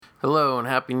Hello and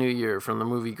Happy New Year from the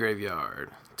Movie Graveyard.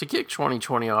 To kick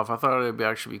 2020 off, I thought it'd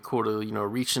actually be cool to,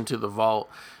 reach into the vault,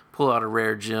 pull out a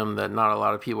rare gem that not a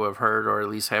lot of people have heard or at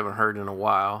least haven't heard in a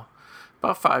while.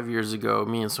 About 5 years ago,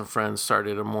 me and some friends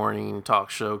started a morning talk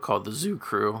show called The Zoo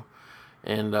Crew.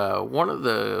 And one of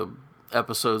the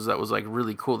episodes that was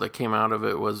really cool that came out of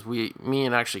it was me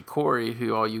and actually Corey,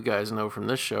 who all you guys know from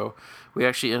this show, we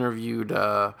actually interviewed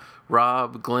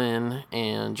Rob, Glenn,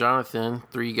 and Jonathan,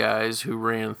 three guys who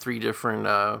ran three different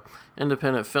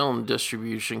independent film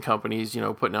distribution companies,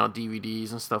 putting out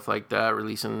DVDs and stuff like that,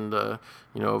 releasing the,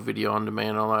 video on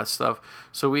demand and all that stuff.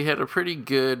 So we had a pretty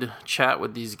good chat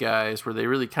with these guys where they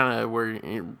really kind of were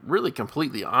really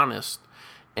completely honest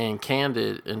and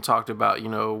candid and talked about,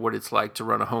 what it's like to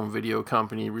run a home video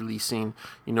company releasing,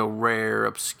 rare,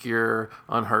 obscure,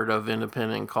 unheard of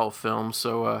independent cult films.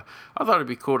 So I thought it'd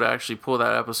be cool to actually pull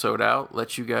that episode out,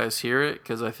 let you guys hear it,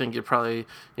 because I think it probably,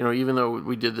 even though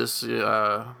we did this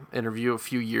interview a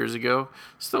few years ago,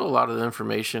 still a lot of the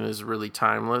information is really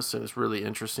timeless and it's really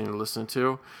interesting to listen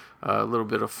to. A little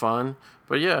bit of fun.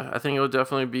 But yeah, I think it will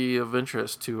definitely be of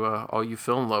interest to all you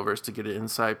film lovers to get an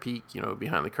inside peek,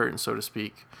 behind the curtain, so to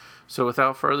speak. So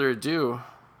without further ado,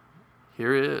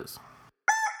 here it is.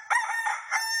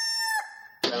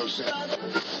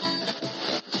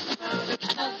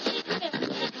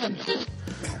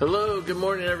 Hello, good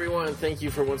morning everyone. Thank you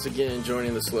for once again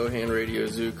joining the Slow Hand Radio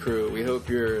Zoo Crew. We hope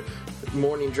your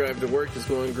morning drive to work is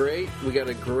going great. We got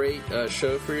a great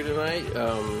show for you tonight.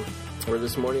 Or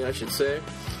this morning, I should say.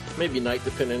 Maybe night,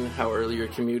 depending on how early your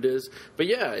commute is. But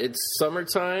yeah, it's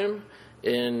summertime,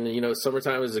 and,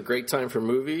 summertime is a great time for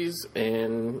movies,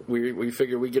 and we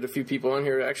figure we get a few people on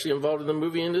here actually involved in the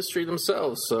movie industry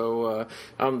themselves. So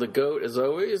I'm the Goat, as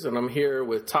always, and I'm here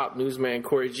with top newsman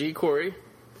Cory G. Cory.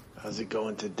 How's it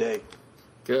going today?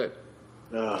 Good.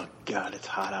 Oh, God, it's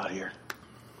hot out here.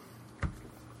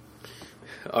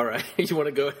 All right. You want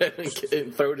to go ahead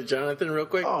and throw to Jonathan real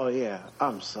quick? Oh, yeah.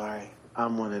 I'm sorry.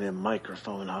 I'm one of them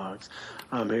microphone hogs.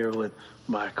 I'm here with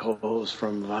my co-host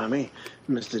from Vimy,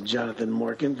 Mr. Jonathan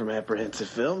Morgan from Apprehensive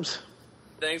Films.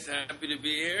 Thanks. Happy to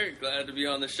be here. Glad to be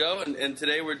on the show. And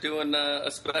today we're doing a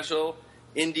special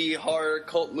indie horror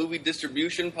cult movie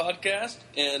distribution podcast.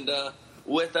 And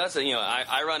with us,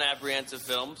 I run Apprehensive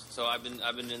Films, so I've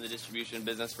been in the distribution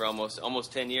business for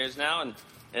almost 10 years now. And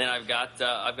then I've got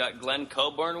Glenn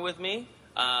Coburn with me,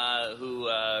 who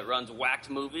runs Whacked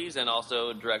Movies and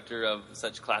also director of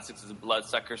such classics as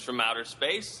Bloodsuckers from Outer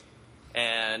Space.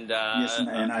 And yes,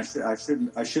 and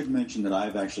I should mention that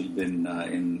I've actually been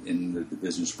in the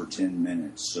business for 10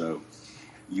 minutes. So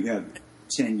you have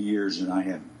 10 years and I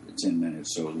have 10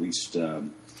 minutes. So at least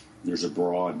there's a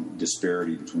broad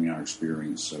disparity between our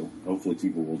experience. So hopefully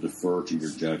people will defer to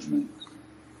your judgment.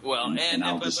 Well, and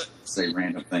I'll just say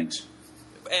random things.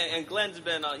 And Glenn's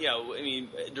been,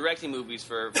 directing movies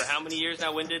for how many years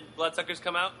now? When did Bloodsuckers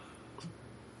come out?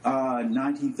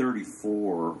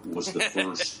 1934 was the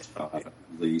first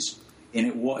release, and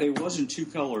it wasn't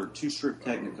two-strip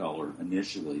Technicolor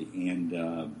initially, and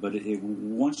but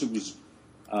once it was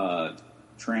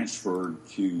transferred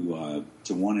to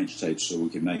 1-inch tapes, so we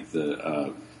could make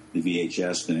the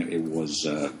VHS, then it was.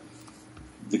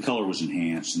 The color was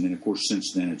enhanced, and then of course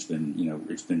since then it's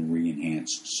been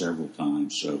re-enhanced several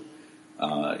times. So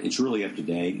it's really up to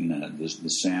date, and the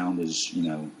sound is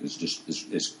just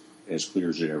as clear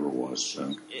as it ever was.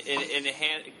 So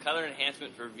color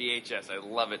enhancement for VHS, I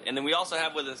love it. And then we also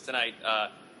have with us tonight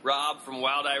Rob from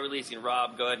Wild Eye Releasing.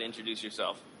 Rob, go ahead and introduce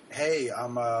yourself. Hey,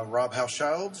 I'm Rob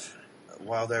Hauschild,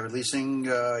 Wild Eye Releasing.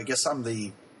 I guess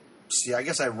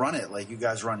I run it like you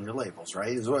guys run your labels,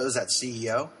 right? Is that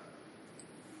CEO?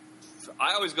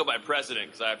 I always go by president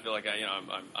because I feel like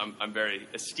I'm very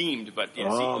esteemed. But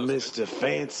Mr.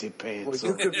 Fancy Pants.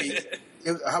 Well, you could be.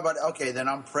 How about then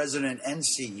I'm president and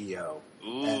CEO,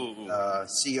 ooh, and,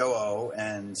 COO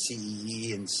and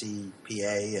CEE and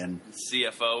CPA and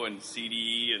CFO and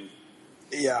CDE and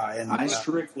and I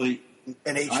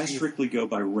strictly go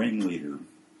by ringleader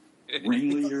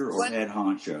or head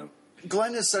honcho.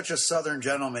 Glenn is such a Southern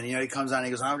gentleman. He comes on and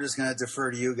he goes, I'm just going to defer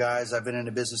to you guys. I've been in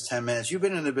the business 10 minutes. You've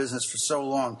been in the business for so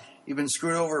long. You've been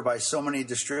screwed over by so many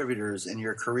distributors in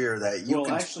your career that you can...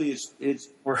 Well, actually, it's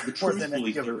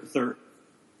truthfully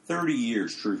 30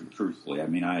 years, truthfully. I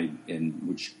mean,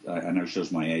 which I know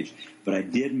shows my age, but I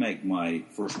did make my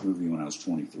first movie when I was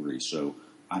 23, so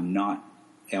I'm not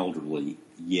elderly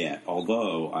yet,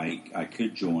 although I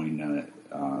could join...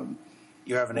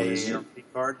 you have an AARP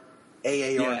card?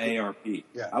 AARP. Yeah, ARP.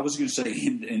 Yeah. I was going to say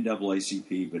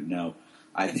NAACP, but no.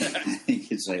 I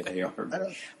think it's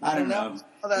AARP. I don't know.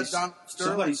 Oh, that's Don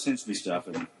Sterling. Somebody sends me stuff.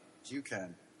 You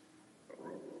can.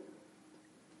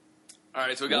 All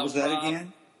right, so we got What was that Rob.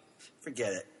 again?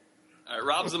 Forget it. All right,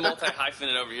 Rob's a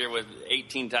multi-hyphenate over here with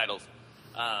 18 titles.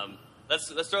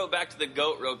 Let's throw it back to the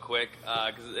GOAT real quick,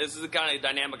 because this is the kind of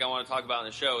dynamic I want to talk about in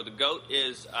the show. The GOAT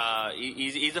is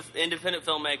he's an independent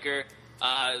filmmaker.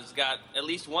 He's got at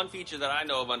least one feature that I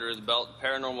know of under his belt,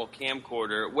 Paranormal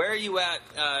Camcorder. Where are you at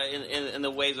in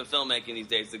the ways of filmmaking these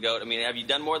days, the GOAT? I mean, have you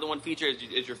done more than one feature?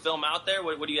 Is your film out there?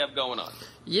 What do you have going on?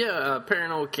 Yeah,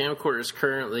 Paranormal Camcorder is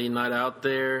currently not out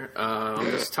there.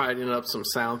 I'm just tidying up some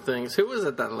sound things. Who was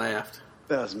it that laughed?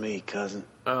 That was me, cousin.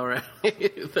 All right.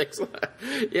 Thanks a lot.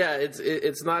 Yeah,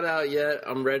 it's not out yet.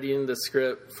 I'm readying the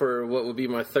script for what would be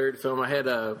my third film. I had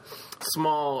a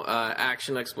small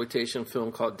action exploitation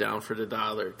film called Down for the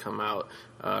Dollar come out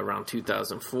around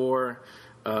 2004.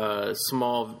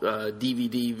 Small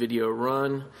DVD video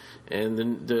run, and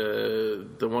then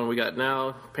the one we got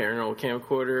now, Paranormal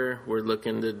Camcorder, we're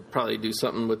looking to probably do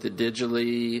something with it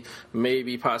digitally,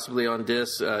 maybe possibly on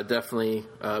disc, definitely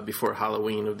before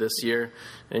Halloween of this year.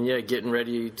 And yeah, getting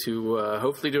ready to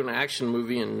hopefully do an action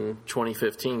movie in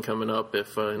 2015 coming up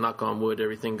if, knock on wood,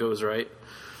 everything goes right.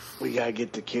 We gotta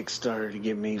get the Kickstarter to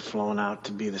get me flown out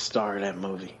to be the star of that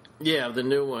movie. Yeah, the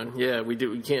new one. Yeah, we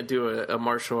can't do a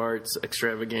martial arts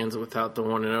extravaganza without the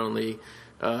one and only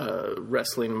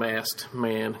wrestling masked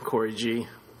man, Cory G.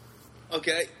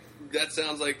 Okay, that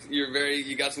sounds like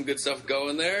you got some good stuff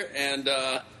going there, and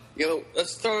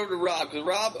let's throw it to Rob, because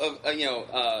Rob, I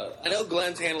know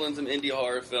Glenn's handling some indie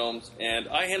horror films, and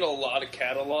I handle a lot of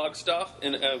catalog stuff,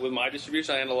 and with my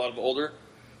distribution, I handle a lot of older,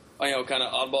 kind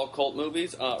of oddball cult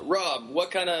movies. Rob, what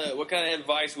kind of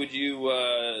advice would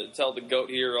you tell the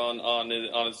GOAT here on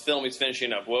his film he's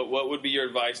finishing up? What would be your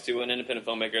advice to an independent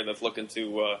filmmaker that's looking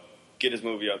to get his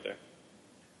movie out there?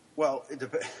 Well,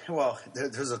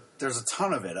 there's a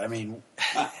ton of it. I mean,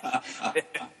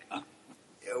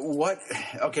 what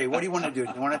do you want to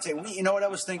do? You want to take? You know what I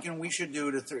was thinking? We should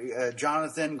do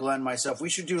Jonathan, Glenn, myself. We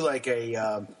should do like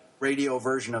a radio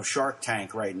version of Shark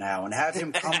Tank right now, and have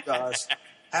him come to us.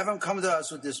 Have him come to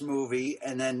us with this movie,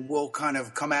 and then we'll kind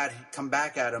of come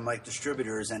back at him like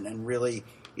distributors, and really,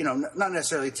 not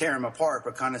necessarily tear him apart,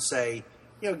 but kind of say,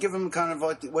 give him kind of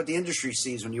what the industry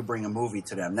sees when you bring a movie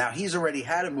to them. Now, he's already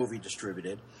had a movie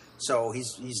distributed, so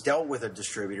he's dealt with a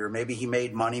distributor. Maybe he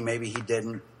made money, maybe he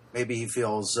didn't. Maybe he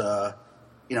feels,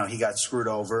 he got screwed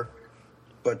over.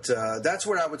 But that's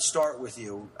where I would start with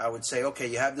you. I would say, okay,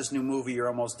 you have this new movie you're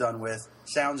almost done with.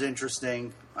 Sounds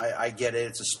interesting. I get it.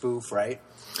 It's a spoof, right?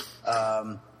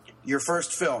 Your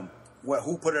first film,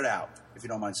 who put it out, if you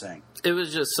don't mind saying? It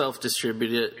was just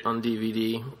self-distributed on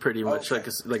DVD, pretty much, okay.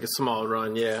 like a small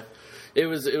run, yeah. It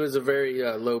was a very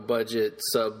low-budget,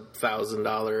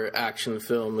 sub-$1,000 action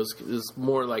film. It was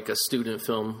more like a student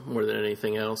film more than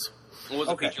anything else. Was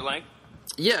it feature length?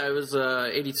 Yeah, it was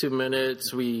 82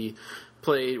 minutes. We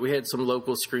had some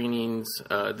local screenings.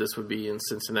 This would be in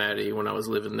Cincinnati when I was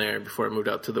living there before I moved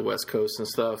out to the West Coast and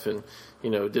stuff, and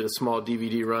did a small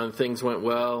DVD run. Things went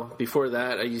well. Before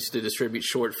that, I used to distribute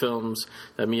short films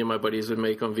that me and my buddies would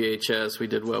make on VHS. We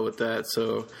did well with that.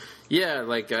 So yeah,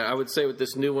 I would say with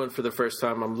this new one for the first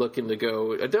time, I'm looking to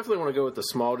go. I definitely want to go with a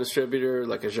small distributor,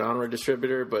 like a genre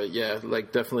distributor, but yeah,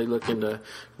 definitely looking to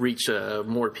reach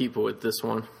more people with this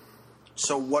one.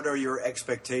 So what are your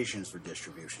expectations for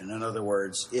distribution? In other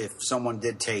words, if someone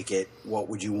did take it, what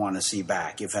would you want to see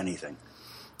back, if anything?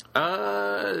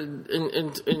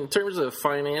 In terms of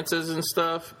finances and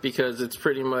stuff, because it's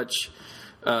pretty much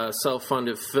a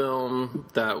self-funded film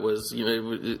that was,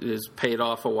 is paid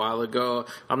off a while ago.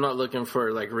 I'm not looking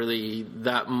for really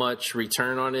that much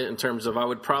return on it in terms of I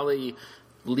would probably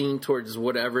lean towards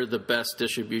whatever the best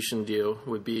distribution deal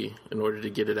would be in order to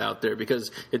get it out there, because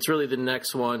it's really the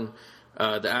next one.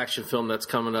 The action film that's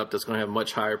coming up that's going to have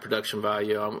much higher production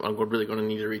value. I'm really going to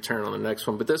need a return on the next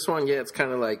one. But this one, yeah, it's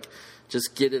kind of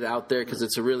just get it out there because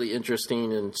it's a really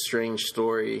interesting and strange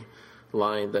story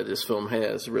line that this film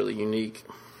has, really unique.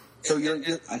 So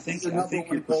I think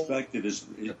your perspective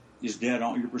is dead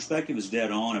on. Your perspective is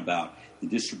dead on about the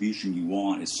distribution you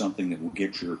want is something that will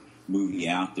get your movie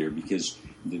out there, because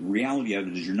the reality of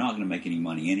it is you're not going to make any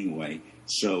money anyway.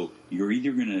 So you're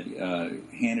either going to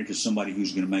hand it to somebody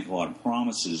who's going to make a lot of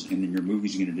promises, and then your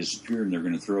movie's going to disappear, and they're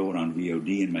going to throw it on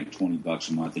VOD and make $20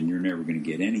 a month, and you're never going to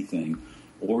get anything.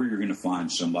 Or you're going to find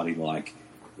somebody like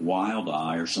Wild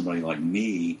Eye or somebody like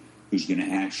me who's going to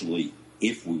actually,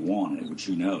 if we want it, which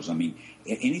who knows? I mean,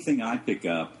 anything I pick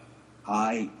up,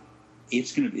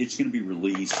 it's going to be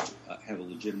released, have a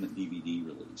legitimate DVD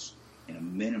release, and a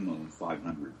minimum of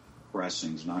 500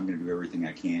 pressings, and I'm going to do everything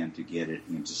I can to get it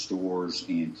into stores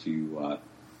and to,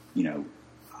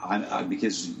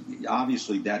 because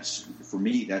obviously that's for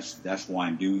me. That's why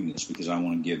I'm doing this, because I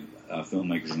want to give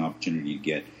filmmakers an opportunity to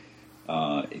get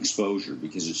exposure,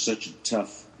 because it's such a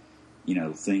tough,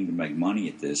 thing to make money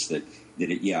at this.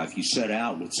 If you set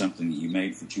out with something that you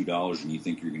made for $2 and you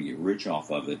think you're going to get rich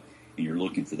off of it, and you're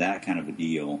looking for that kind of a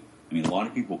deal. I mean, a lot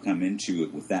of people come into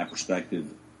it with that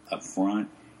perspective up front,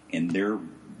 and they're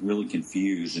really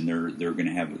confused, and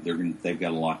they've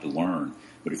got a lot to learn.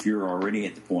 But if you're already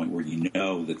at the point where you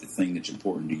know that the thing that's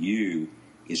important to you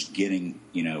is getting,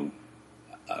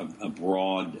 a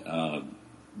broad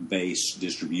base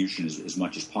distribution as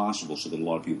much as possible, so that a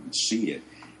lot of people can see it,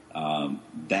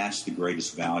 that's the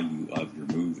greatest value of your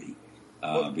movie,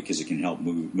 because it can help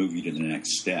move you to the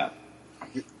next step.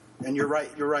 And you're right.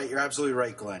 You're absolutely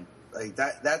right, Glenn. Like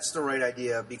that's the right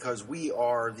idea, because we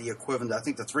are the equivalent. I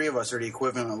think the three of us are the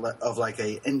equivalent of like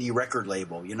a indie record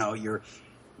label.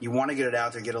 You want to get it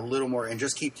out there, get a little more, and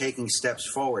just keep taking steps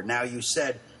forward. Now you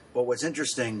said, well, what's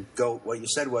interesting, Goat, what you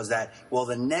said was that, well,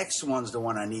 the next one's the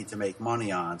one I need to make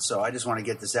money on. So I just want to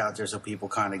get this out there so people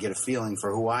kind of get a feeling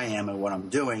for who I am and what I'm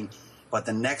doing. But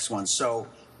the next one. So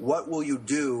what will you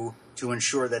do to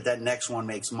ensure that next one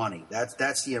makes money?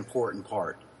 That's the important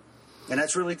part. And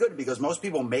that's really good, because most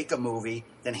people make a movie,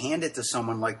 then hand it to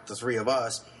someone like the three of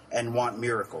us and want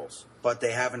miracles. But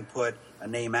they haven't put a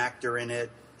name actor in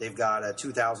it. They've got a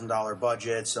 $2,000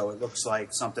 budget, so it looks like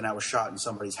something that was shot in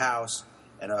somebody's house,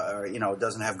 and it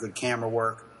doesn't have good camera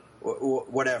work,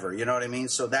 whatever. You know what I mean?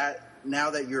 So that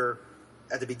now that you're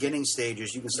at the beginning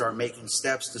stages, you can start making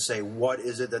steps to say, what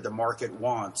is it that the market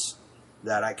wants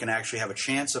that I can actually have a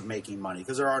chance of making money?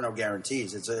 Because there are no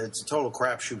guarantees. It's a total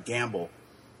crapshoot gamble.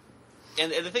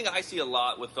 And the thing I see a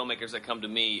lot with filmmakers that come to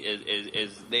me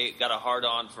is they got a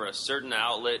hard-on for a certain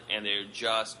outlet, and they're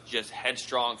just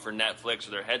headstrong for Netflix,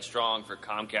 or they're headstrong for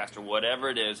Comcast, or whatever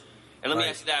it is. And let me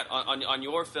ask you that, on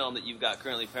your film that you've got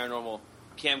currently, Paranormal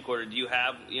Camcorder, do you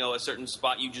have a certain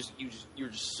spot you're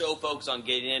just so focused on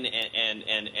getting in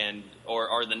and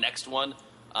or the next one?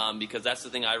 Because that's the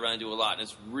thing I run into a lot, and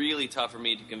it's really tough for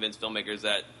me to convince filmmakers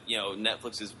that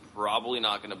Netflix is probably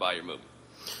not going to buy your movie.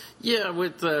 Yeah,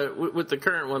 with the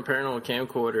current one, Paranormal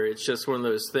Camcorder, it's just one of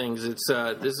those things. This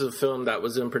is a film that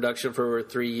was in production for over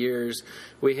 3 years.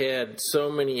 We had so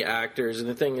many actors, and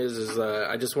the thing is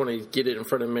I just want to get it in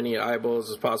front of many eyeballs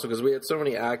as possible, because we had so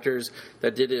many actors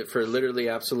that did it for literally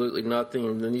absolutely nothing.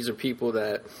 And these are people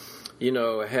that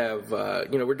have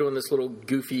we're doing this little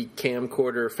goofy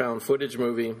camcorder found footage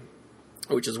movie,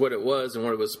 which is what it was and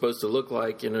what it was supposed to look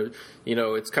like.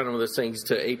 It's kind of one of those things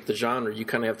to ape the genre. You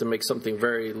kind of have to make something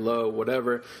very low,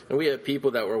 whatever. And we had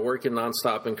people that were working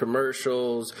nonstop in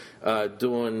commercials,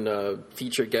 doing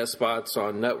featured guest spots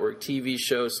on network TV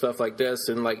shows, stuff like this.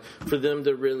 And for them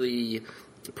to really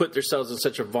put themselves in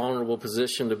such a vulnerable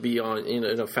position to be on in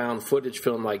a found footage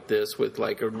film like this, with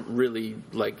a really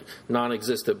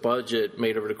non-existent budget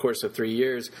made over the course of 3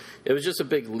 years, it was just a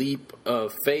big leap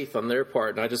of faith on their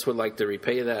part, and I just would like to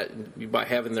repay that by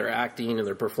having their acting and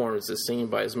their performances seen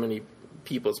by as many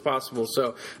people as possible.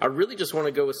 So I really just want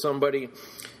to go with somebody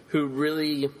who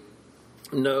really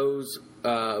knows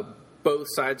both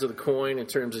sides of the coin in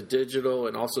terms of digital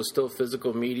and also still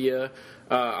physical media.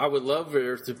 I would love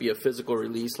there to be a physical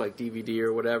release like DVD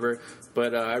or whatever,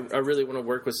 but I really want to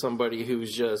work with somebody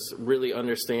who's just really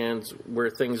understands where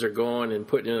things are going and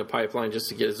put in a pipeline just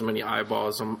to get as many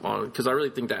eyeballs on, because I really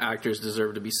think the actors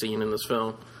deserve to be seen in this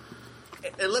film.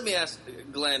 And let me ask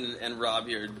Glenn and Rob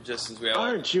here, just since we have...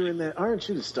 Aren't you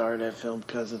the star of that film,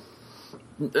 cousin?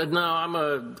 No,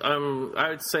 I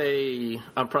would say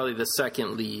I'm probably the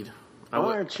second lead.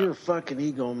 Aren't you a fucking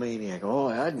egomaniac? Oh,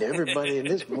 everybody in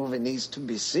this movie needs to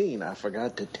be seen. I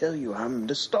forgot to tell you I'm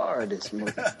the star of this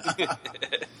movie.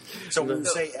 So when you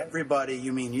say everybody,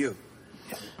 you mean you.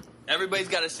 Everybody's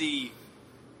got to see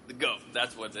the goat.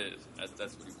 That's what it is.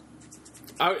 That's what you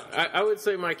want. I would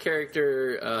say my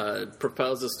character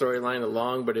propels the storyline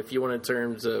along, but if you wanted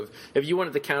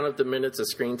to count up the minutes of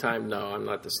screen time, no, I'm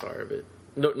not the star of it.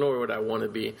 No, nor would I want to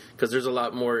be, because there's a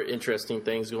lot more interesting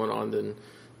things going on than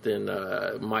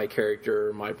my character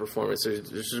or my performance.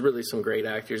 There's really some great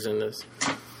actors in this.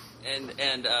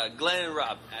 And Glenn and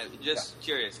Rob, just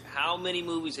curious, how many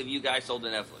movies have you guys sold to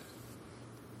Netflix?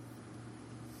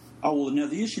 Oh, well, now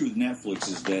the issue with Netflix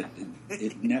is that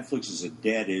Netflix is a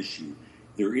dead issue.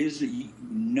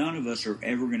 None of us are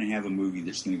ever going to have a movie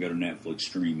that's going to go to Netflix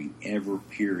streaming ever.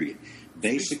 Period.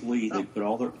 Basically, they put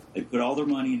all their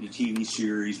money into TV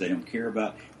series. They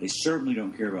certainly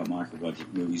don't care about micro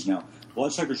budget movies. Now,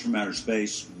 Bloodsuckers from Outer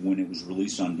Space, when it was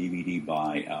released on DVD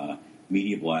by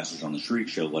Media Blasters on the Shriek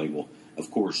Show label, Of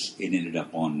course, it ended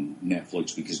up on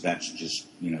Netflix because that's just,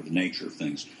 the nature of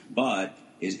things. But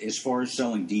as far as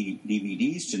selling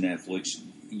DVDs to Netflix,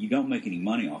 you don't make any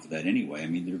money off of that anyway. I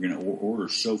mean, they're going to order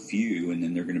so few, and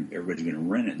then everybody's going to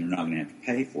rent it, and they're not going to have to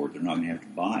pay for it. They're not going to have to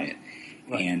buy it.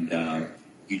 Right. And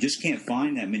you just can't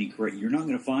find that many. You're not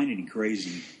going to find any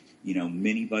crazy,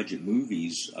 mini budget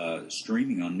movies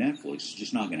streaming on Netflix. It's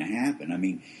just not going to happen. I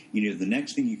mean, the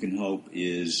next thing you can hope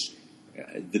is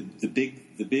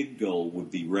the big goal would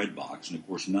be Redbox, and of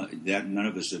course, none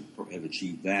of us have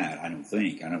achieved that. I don't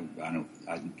think. I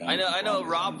know.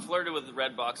 Rob flirted with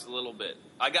Redbox a little bit.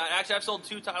 I've sold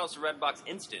 2 titles to Redbox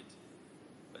Instant,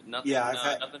 but nothing.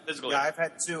 Nothing physical. Yeah, I've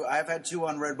had 2. I've had 2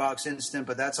 on Redbox Instant,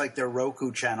 but that's like their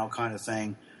Roku channel kind of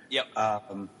thing. Yep.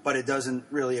 But it doesn't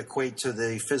really equate to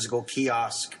the physical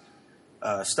kiosk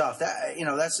stuff.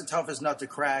 That's the toughest nut to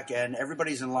crack, and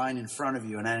everybody's in line in front of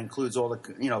you, and that includes all the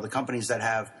the companies that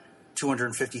have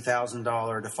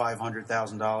 $250,000 to $500,000,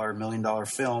 $1 million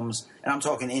films, and I'm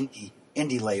talking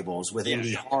indie labels with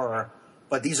indie horror.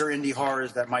 But these are indie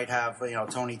horrors that might have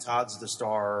Tony Todd's the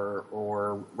star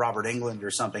or Robert Englund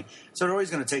or something. So they're always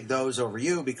going to take those over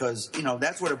you because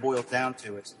that's what it boils down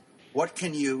to. Is what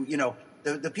can you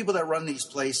the people that run these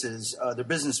places, they're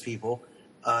business people.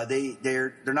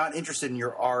 They're not interested in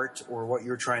your art or what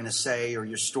you're trying to say or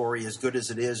your story, as good as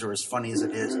it is or as funny as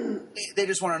it is. They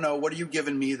just want to know, what are you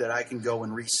giving me that I can go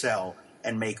and resell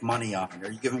and make money on?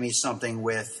 Are you giving me something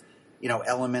with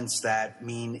elements that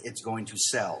mean it's going to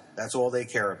sell? That's all they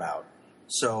care about.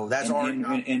 So that's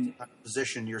already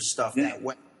position your stuff that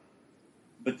way.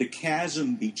 But the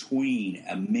chasm between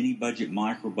a mini budget,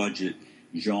 micro budget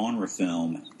genre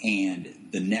film and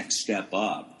the next step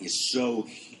up is so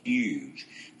huge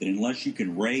that unless you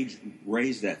can raise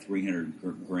that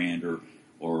 $300,000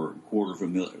 or quarter of a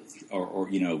million or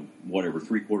whatever,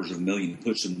 $750,000,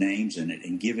 put some names in it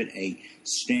and give it a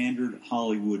standard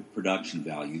Hollywood production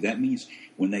value. That means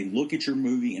when they look at your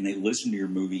movie and they listen to your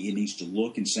movie, it needs to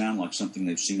look and sound like something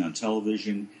they've seen on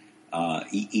television.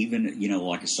 Even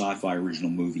like a sci-fi original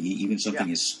movie, even something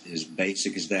as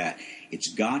basic as that,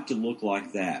 it's got to look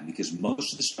like that, because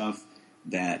most of the stuff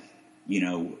that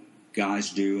guys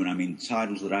do, and I mean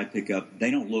titles that I pick up,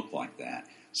 they don't look like that.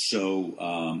 So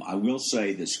I will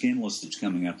say the Skinless that's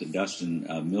coming up that Dustin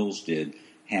Mills did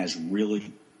has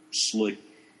really slick,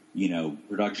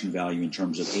 production value in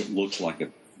terms of it looks like a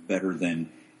better than.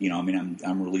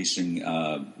 I'm releasing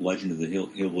Legend of the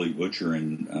Hillbilly Butcher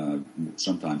in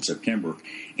sometime September,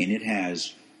 and it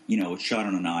has, it's shot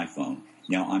on an iPhone.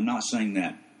 Now, I'm not saying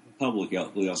that publicly.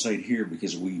 I'll say it here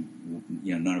because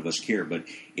none of us care. But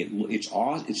it's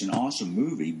an awesome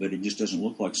movie, but it just doesn't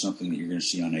look like something that you're going to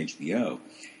see on HBO.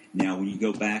 Now, when you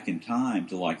go back in time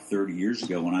to like 30 years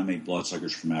ago when I made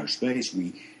Bloodsuckers from Outer Space,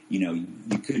 you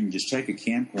couldn't just take a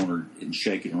camcorder and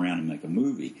shake it around and make a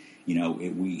movie.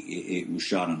 It was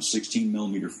shot on 16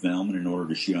 millimeter film, and in order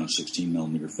to shoot on 16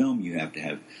 millimeter film, you have to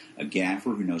have a gaffer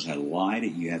who knows how to light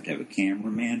it. You have to have a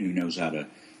cameraman who knows how to,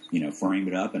 frame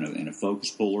it up, and a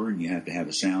focus puller, and you have to have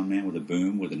a sound man with a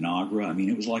boom, with a Nagra. I mean,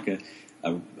 it was like it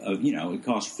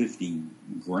cost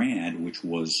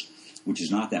 $50,000, which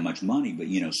is not that much money, but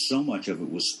so much of it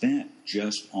was spent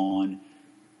just on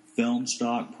film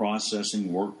stock,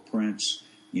 processing, work prints.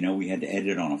 We had to edit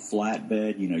it on a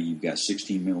flatbed. You've got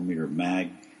 16 millimeter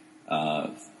mag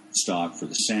stock for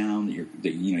the sound.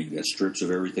 You've got strips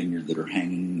of everything that are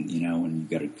hanging, and you've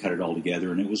got to cut it all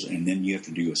together. And then you have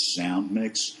to do a sound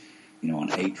mix, on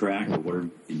 8-track or whatever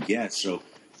you can get. So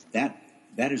that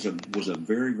was a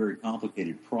very, very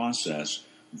complicated process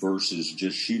versus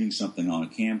just shooting something on a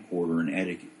camcorder and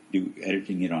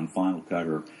editing it on Final Cut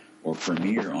or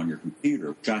Premiere on your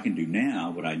computer, which I can do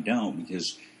now, but I don't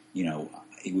because,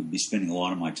 it would be spending a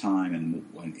lot of my time and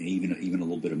even a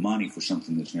little bit of money for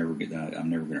something I'm never going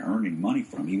to earn any money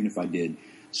from. Even if I did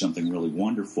something really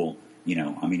wonderful, I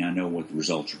know what the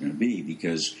results are going to be,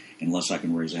 because unless I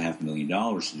can raise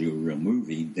 $500,000 to do a real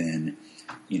movie, then,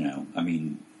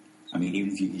 even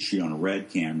if you can shoot on a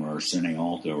Red camera or Cine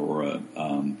Alta or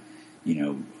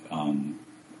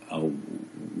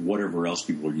whatever else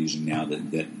people are using now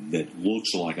that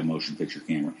looks like a motion picture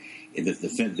camera,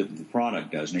 the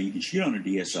product does. Now, you can shoot on a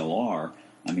DSLR.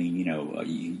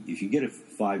 If you get a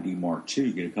 5D Mark II,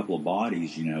 you get a couple of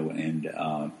bodies, and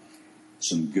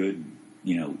some good,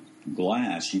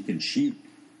 glass, you can shoot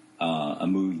a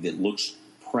movie that looks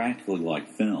practically like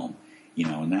film,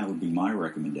 and that would be my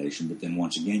recommendation. But then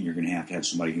once again, you're going to have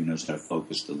somebody who knows how to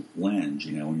focus the lens,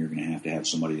 and you're going to have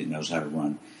somebody that knows how to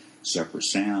run separate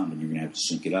sound, and you're going to have to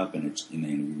sync it up, and then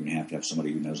you're going to have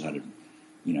somebody who knows how to,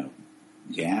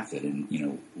 gaff it and,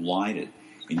 light it.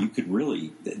 And you could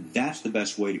really, that's the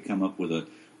best way to come up with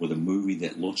a movie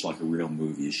that looks like a real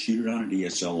movie, is shoot it on a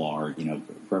DSLR,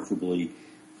 preferably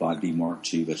 5D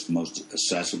Mark II. That's the most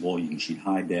accessible. You can shoot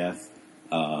high def,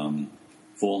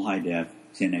 full high def,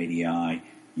 1080i.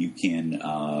 You can,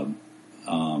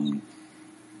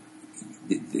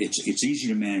 it's easy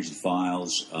to manage the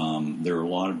files. There are a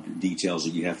lot of details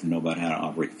that you have to know about how to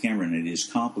operate the camera, and it is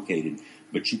complicated,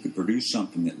 but you could produce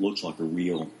something that looks like a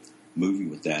real movie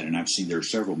with that. And I've seen there are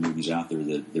several movies out there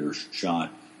that are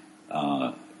shot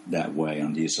that way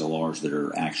on DSLRs that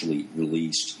are actually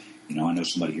released. I know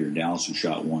somebody here in Dallas who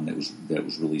shot one that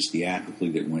was released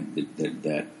theatrically that won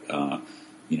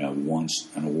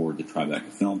an award at the Tribeca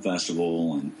Film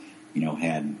Festival, and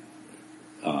had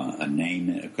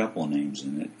a couple of names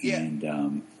in it. Yeah.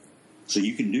 And so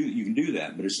you can do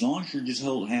that, but as long as you're just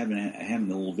having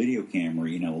a little video camera,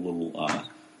 a little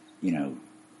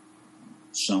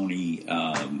Sony,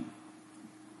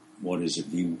 what is it,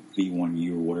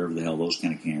 V1U or whatever the hell, those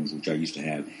kind of cameras, which I used to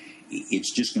have,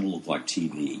 it's just going to look like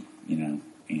TV, And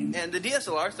the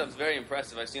DSLR stuff is very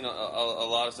impressive. I've seen a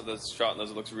lot of stuff that's shot, and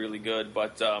those looks really good.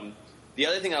 But the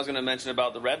other thing I was going to mention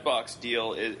about the Redbox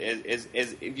deal is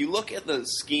if you look at the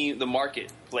scheme, the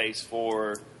marketplace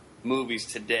for movies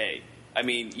today, I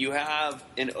mean, you have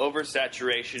an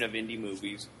oversaturation of indie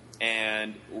movies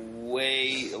and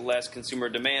way less consumer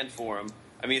demand for them.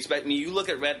 I mean, you look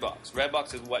at Redbox.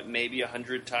 Redbox has maybe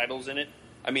 100 titles in it.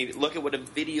 I mean, look at what a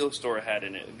video store had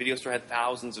in it. A video store had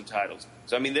thousands of titles.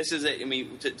 So I mean,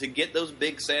 to get those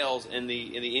big sales in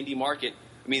the indie market.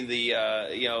 I mean,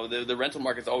 the rental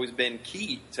market's always been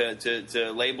key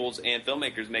to labels and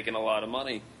filmmakers making a lot of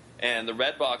money. And the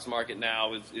Redbox market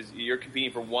now is you're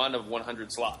competing for one of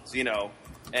 100 slots,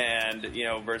 and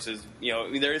versus I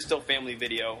mean, there is still Family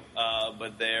Video,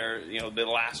 but they're the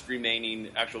last remaining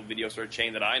actual video store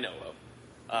chain that I know of.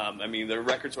 I mean, the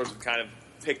record stores have kind of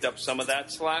picked up some of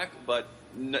that slack, but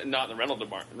not in the rental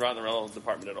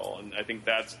department at all. And I think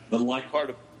that's part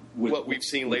of what we've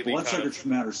seen lately. With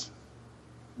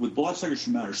Bloodsuckers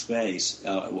from Outer Space,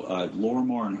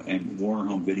 Lorimar and Warner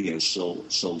Home Video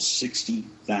sold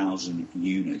 60,000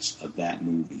 units of that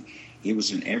movie. It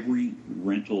was in every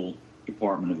rental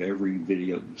department of every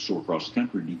video store across the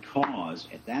country because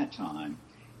at that time,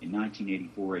 in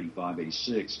 1984, 85,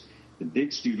 86, the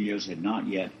big studios had not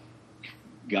yet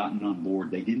gotten on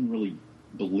board. They didn't really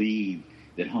believe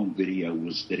that home video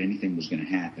that anything was going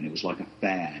to happen. It was like a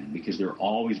fad because they're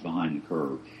always behind the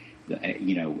curve,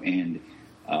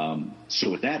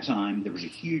 so at that time there was a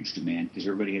huge demand because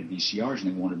everybody had VCRs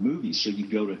and they wanted movies. So you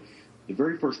go to the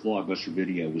very first Blockbuster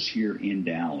Video was here in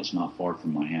Dallas, not far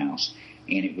from my house,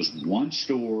 and it was one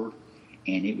store.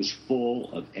 And it was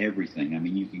full of everything. I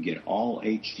mean, you could get all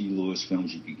H.G. Lewis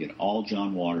films. You could get all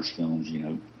John Waters films,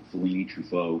 Fellini,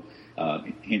 Truffaut,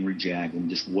 Henry Jaglom,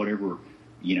 just whatever,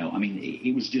 I mean,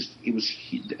 it was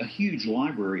a huge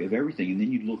library of everything. And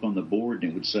then you'd look on the board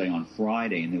and it would say on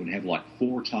Friday, and they would have like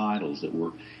 4 titles that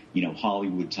were,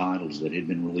 Hollywood titles that had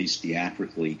been released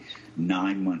theatrically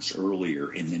 9 months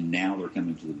earlier. And then now they're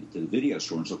coming to the video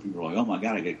store. And so people are like, oh my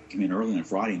God, I got to come in early on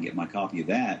Friday and get my copy of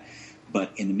that.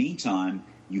 But in the meantime,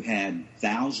 you had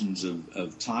thousands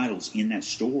of titles in that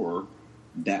store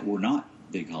that were not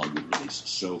big Hollywood releases.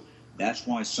 So that's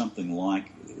why something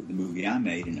like the movie I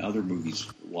made and other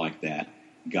movies like that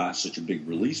got such a big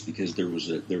release, because there was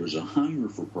a hunger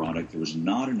for product. There was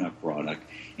not enough product,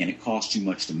 and it cost too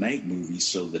much to make movies,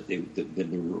 so that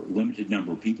there were a limited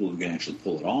number of people who could actually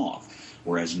pull it off.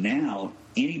 Whereas now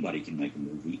anybody can make a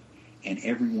movie. And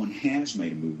everyone has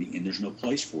made a movie, and there's no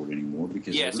place for it anymore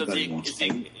because everybody wants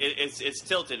to. It's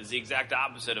tilted. It's the exact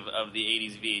opposite of the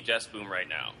 '80s VHS boom right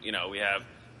now.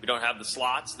 We don't have the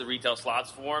slots, the retail slots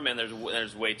for them, and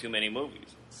there's way too many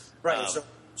movies. Right.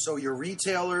 So your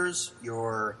retailers,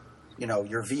 your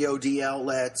VOD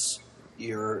outlets,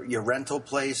 your rental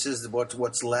places,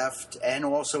 what's left, and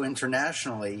also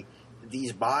internationally,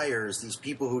 these buyers, these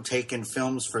people who take in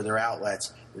films for their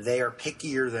outlets, they are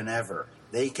pickier than ever.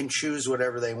 They can choose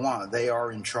whatever they want. They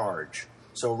are in charge.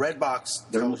 So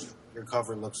Redbox tells you what your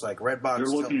cover looks like. Redbox. They're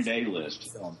looking at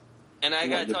A-list. And I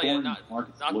got to tell you, not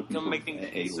to make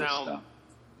things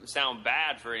sound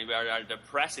bad for anybody or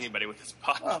depress anybody with this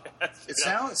podcast.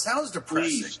 Well, it sounds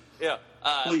depressing. Please. Yeah.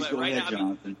 Please but go right ahead, now,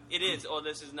 Jonathan. It is. Oh,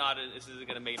 this isn't going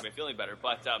to make anybody feel any better.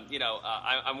 But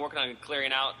I'm working on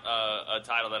clearing out a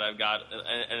title that I've got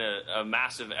in a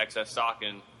massive excess stock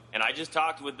in. And I just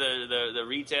talked with the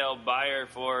retail buyer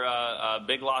for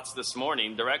Big Lots this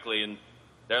morning directly, and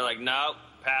they're like, no,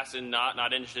 passing,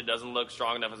 not interested, doesn't look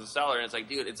strong enough as a seller. And it's like,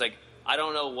 dude, I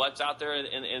don't know what's out there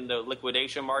in the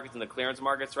liquidation markets and the clearance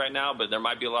markets right now, but there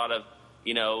might be a lot of,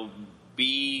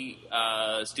 B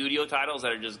studio titles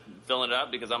that are just filling it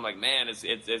up, because I'm like, man, it's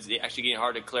actually getting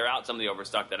hard to clear out some of the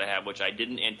overstock that I have, which I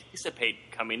didn't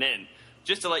anticipate coming in.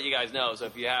 Just to let you guys know, so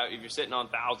if you're sitting on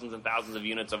thousands and thousands of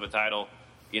units of a title,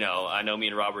 I know me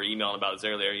and Rob were emailing about this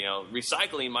earlier.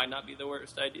 Recycling might not be the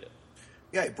worst idea.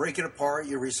 Yeah, you break it apart,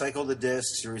 you recycle the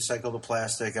discs, you recycle the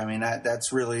plastic. I mean,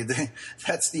 that's really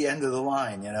that's the end of the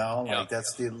line, Like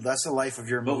that's the life of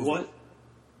your movie.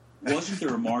 But wasn't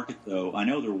there a market though? I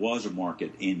know there was a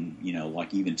market in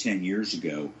like even 10 years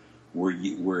ago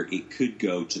where it could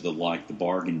go to the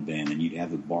bargain bin, and you'd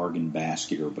have a bargain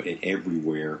basket or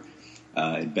everywhere.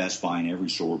 At Best Buy and every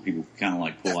store, people kind of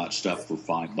like pull out stuff for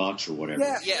 $5 or whatever.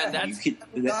 Yeah, that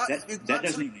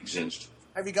doesn't even exist.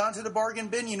 Have you gone to the bargain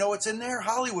bin? You know what's in there?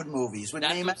 Hollywood movies with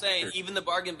That's name what I'm saying. actors. Even the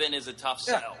bargain bin is a tough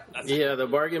sell. Yeah, the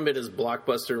bargain bin is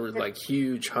blockbuster with like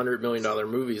huge $100 million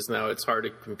movies. Now it's hard to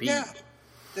compete. Yeah,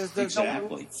 there's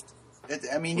exactly.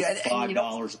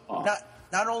 $5 a pop.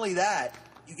 Not only that,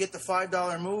 you get the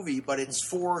 $5 movie, but it's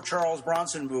 4 Charles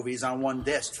Bronson movies on one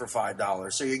disc for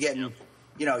 $5. So you're getting.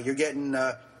 You're getting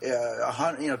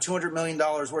 $200 million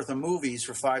worth of movies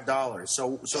for $5.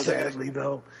 So sadly,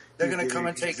 they're going to come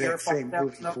and take their same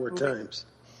movie 4 times.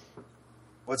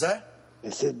 What's that? I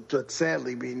said, but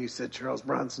sadly, being you said Charles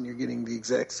Bronson, you're getting the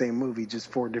exact same movie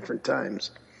just 4 different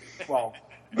times. Well,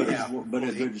 but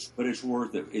it's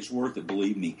worth it. It's worth it.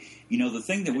 Believe me. The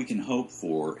thing that we can hope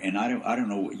for, and I don't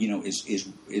know,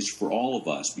 is for all of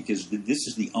us, because this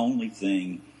is the only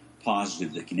thing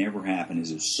positive that can ever happen,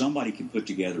 is if somebody can put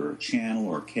together a channel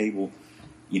or a cable,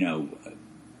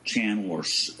 channel or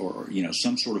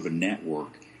some sort of a network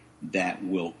that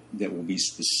will be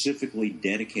specifically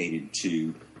dedicated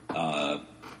to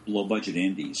low budget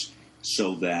indies,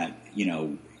 so that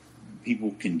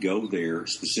people can go there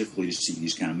specifically to see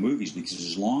these kind of movies. Because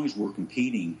as long as we're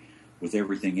competing with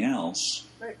everything else,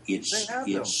 they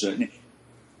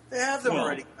have them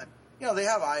already. They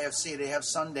have IFC, they have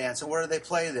Sundance, and where do they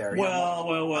play there?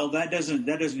 Well, that doesn't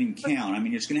even count. I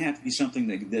mean, it's going to have to be something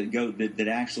that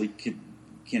actually can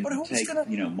take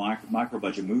micro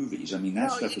budget movies. I mean,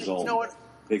 that stuff is all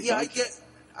big budget.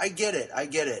 I get it,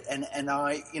 and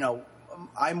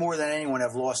I more than anyone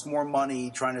have lost more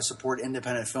money trying to support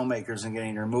independent filmmakers and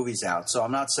getting their movies out. So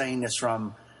I'm not saying this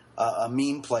from a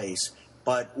mean place.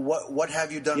 But what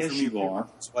have you done for me? Yes, you are.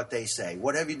 That's what they say.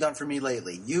 What have you done for me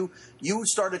lately? You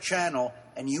start a channel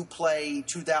and you play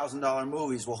 $2,000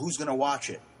 movies. Well, who's going to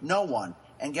watch it? No one.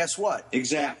 And guess what?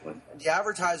 Exactly. The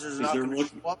advertisers are not going to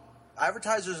show up.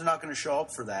 Advertisers are not going to show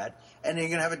up for that, and you're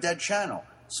going to have a dead channel.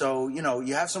 So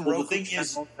you have some Roku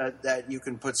channels that you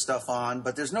can put stuff on,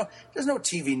 but there's no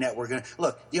TV network.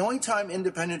 Look, the only time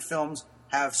independent films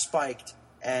have spiked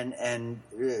and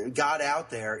got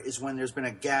out there is when there's been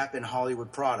a gap in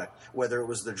Hollywood product, whether it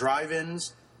was the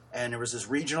drive-ins and there was this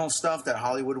regional stuff that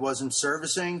Hollywood wasn't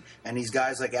servicing, and these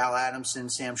guys like Al Adamson,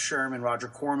 Sam Sherman, Roger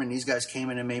Corman, these guys came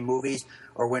in and made movies,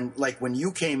 or when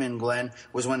you came in, Glenn,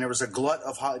 was when there was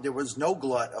there was no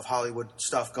glut of Hollywood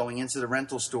stuff going into the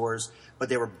rental stores, but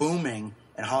they were booming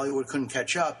and Hollywood couldn't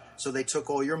catch up, so they took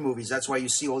all your movies. That's why you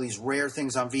see all these rare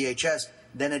things on VHS.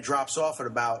 Then it drops off at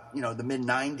about the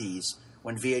mid-'90s.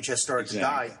 When VHS started to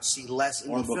die, you see less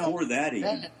in the film. Or before that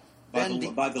even. By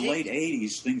the late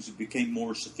 80s, things became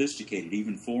more sophisticated.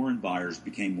 Even foreign buyers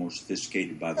became more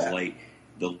sophisticated by the late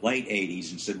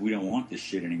 80s and said, we don't want this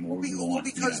shit anymore.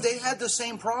 Because they had the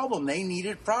same problem. They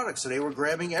needed products, so they were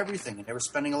grabbing everything. And they were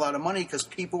spending a lot of money because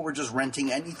people were just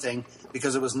renting anything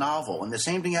because it was novel. And the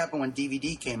same thing happened when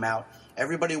DVD came out.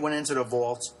 Everybody went into the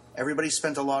vaults. Everybody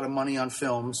spent a lot of money on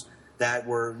films that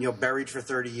were buried for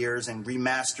 30 years and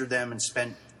remastered them and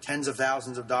spent tens of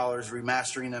thousands of dollars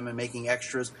remastering them and making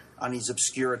extras on these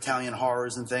obscure Italian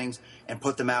horrors and things and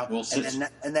put them out. Well,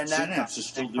 and then Synapse is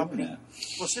still doing that.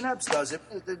 Well, Synapse does it.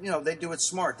 They do it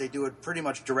smart. They do it pretty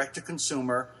much direct to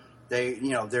consumer. They're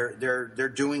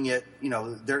doing it.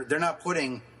 They're not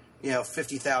putting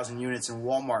 50,000 units in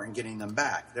Walmart and getting them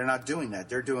back. They're not doing that.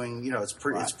 They're doing it's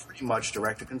pretty much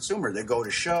direct to consumer. They go to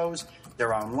shows.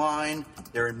 They're online.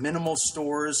 They're in minimal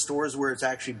stores where it's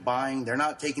actually buying. They're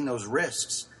not taking those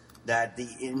risks that the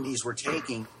indies were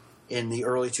taking in the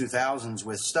early 2000s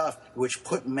with stuff, which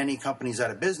put many companies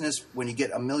out of business. When you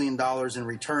get $1 million in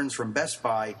returns from Best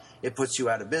Buy, it puts you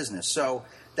out of business. So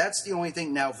that's the only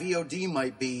thing. Now, VOD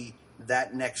might be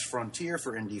that next frontier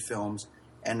for indie films.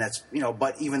 And that's,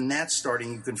 but even that's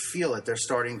starting, you can feel it. They're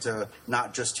starting to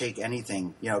not just take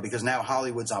anything, because now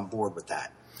Hollywood's on board with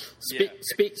that.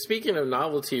 Speaking of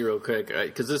novelty, real quick,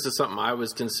 because this is something I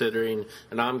was considering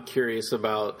and I'm curious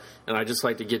about, and I just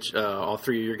like to get all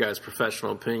three of your guys'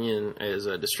 professional opinion as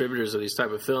distributors of these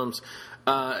type of films.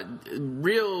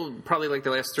 Probably like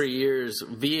the last 3 years,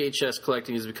 VHS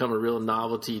collecting has become a real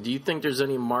novelty. Do you think there's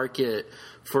any market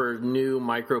for new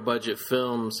micro-budget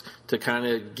films to kind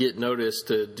of get noticed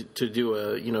to do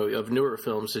of newer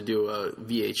films to do a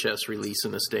VHS release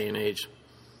in this day and age?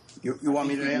 You want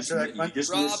me to answer that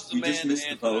question? You just missed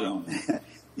the boat on that.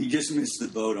 You just missed the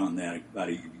boat on that.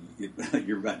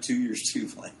 You're about 2 years too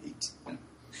late.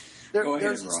 Go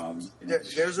ahead, Rob.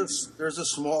 There's a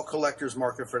small collector's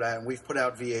market for that, and we've put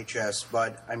out VHS,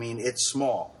 but I mean it's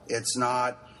small. It's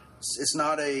a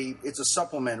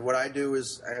supplement. What I do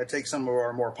is I take some of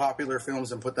our more popular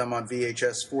films and put them on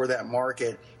VHS for that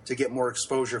market to get more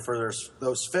exposure for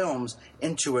those films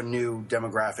into a new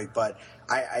demographic. But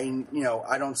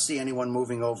I don't see anyone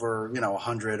moving over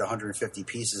 100, 150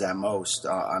 pieces at most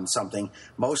on something.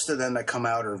 Most of them that come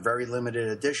out are very limited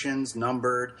editions,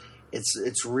 numbered.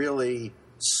 It's really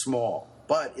small.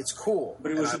 But it's cool.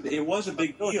 But it was a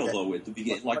big deal, though, at the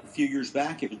beginning. Like a few years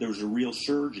back, there was a real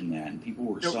surge in that, and people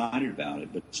were excited about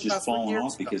it. But it's just fallen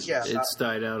off because it's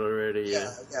died out already.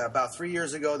 Yeah, about 3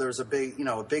 years ago, there was a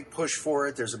big push for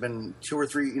it. There's been 2 or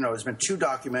 3, there's been 2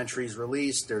 documentaries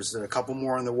released. There's a couple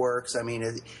more in the works. I mean,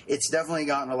 it's definitely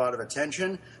gotten a lot of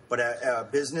attention. But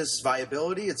business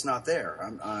viability, it's not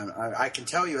there. I can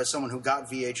tell you, as someone who got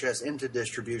VHS into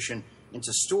distribution,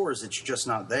 into stores, it's just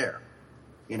not there.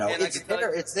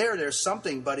 It's there. There's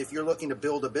something, but if you're looking to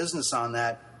build a business on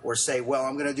that, or say, well,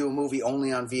 I'm going to do a movie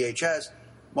only on VHS,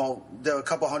 well, a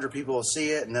couple hundred people will see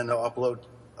it, and then they'll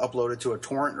upload it to a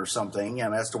torrent or something.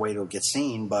 That's the way it'll get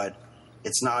seen. But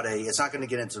it's not going to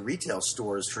get into retail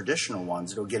stores, traditional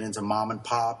ones. It'll get into mom and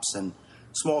pops and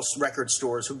small record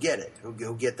stores who get it,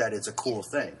 who get that it's a cool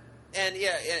thing. And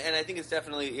and I think it's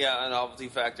definitely a novelty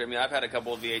factor. I mean, I've had a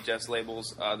couple of VHS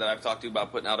labels that I've talked to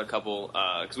about putting out a couple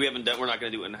because we're not going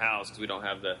to do it in house because we don't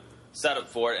have the setup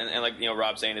for it. And like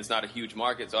Rob's saying, it's not a huge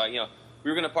market. So we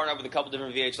were going to partner up with a couple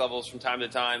different VH levels from time to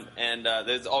time, and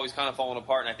there's always kind of fallen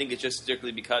apart. And I think it's just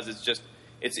strictly because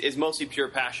it's mostly pure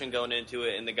passion going into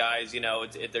it, and the guys,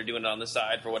 if they're doing it on the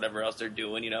side for whatever else they're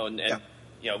doing, and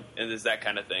there's that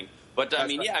kind of thing. But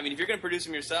if you're going to produce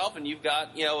them yourself and you've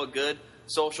got a good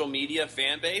social media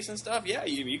fan base and stuff,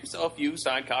 you can sell a few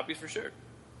signed copies for sure.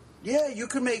 Yeah, you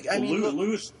could make. I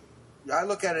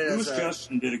look at it Lewis as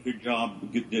Justin did a good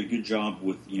job. Did a good job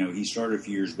with he started a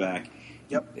few years back.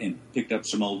 Yep. And picked up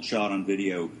some old shot on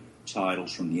video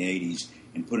titles from the '80s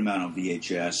and put them out on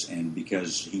VHS. And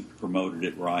because he promoted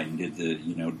it right and did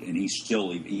and he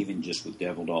still even just with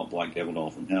Black Devil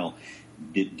Doll from Hell.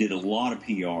 Did a lot of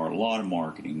PR, a lot of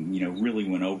marketing, really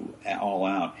went all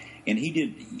out. And he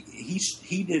did,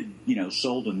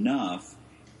 sold enough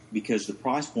because the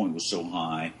price point was so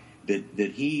high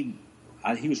that he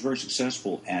was very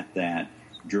successful at that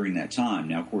during that time.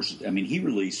 Now, of course, he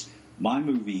released my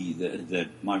movie that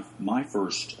my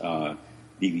first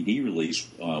DVD release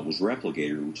was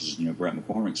Replicator, which is, Brett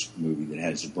McCormick's movie that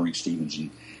has Brink Stevens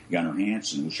and Gunnar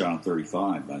Hansen. It was shot on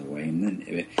 35, by the way. And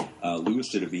then Lewis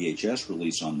did a VHS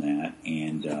release on that,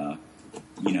 and,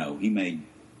 he made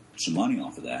some money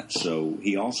off of that. So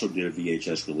he also did a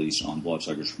VHS release on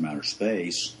Bloodsuckers from Outer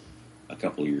Space a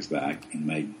couple of years back and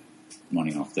made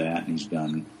money off that. And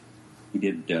he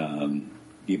did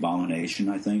The Abomination,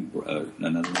 I think,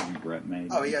 another movie Brett made.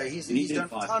 Oh, yeah, he's done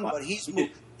a ton, but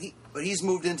he's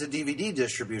moved into DVD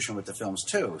distribution with the films,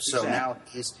 too. So now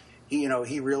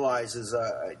he realizes,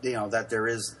 that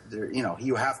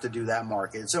you have to do that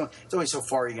market. So it's only so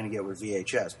far you're going to get with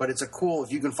VHS. But it's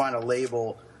if you can find a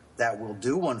label that will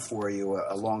do one for you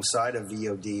alongside a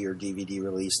VOD or DVD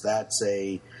release, that's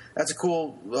a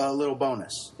cool little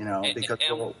bonus, because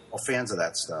we're all fans of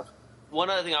that stuff. One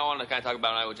other thing I wanted to kind of talk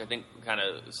about, which I think kind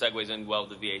of segues in well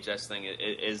with the VHS thing,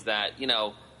 is that,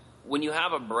 when you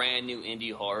have a brand new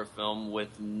indie horror film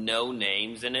with no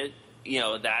names in it,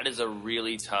 that is a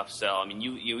really tough sell. I mean,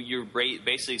 you're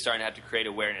basically starting to have to create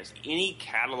awareness. Any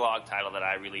catalog title that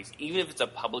I release, even if it's a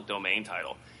public domain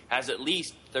title, has at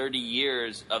least 30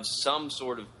 years of some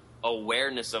sort of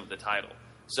awareness of the title.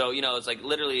 So, it's like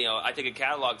literally, I take a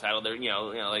catalog title there,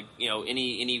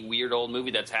 any weird old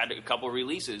movie that's had a couple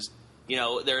releases,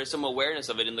 there is some awareness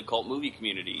of it in the cult movie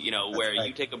community, where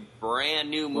you take a brand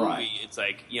new movie, right. It's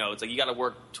like you got to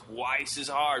work twice as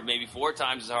hard, maybe 4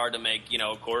 times as hard to make,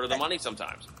 a quarter of the money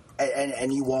sometimes.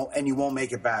 And you won't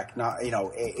make it back. Not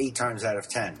 8 times out of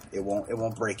 10, it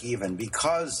won't break even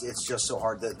because it's just so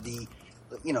hard. That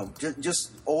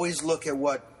just always look at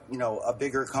what a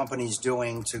bigger company's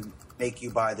doing to make you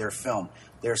buy their film.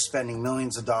 They're spending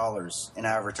millions of dollars in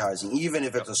advertising. Even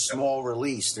if it's a small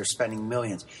release, they're spending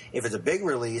millions. If it's a big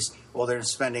release, well, they're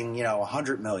spending,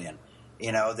 $100 million.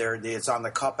 It's on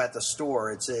the cup at the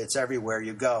store. It's everywhere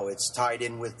you go. It's tied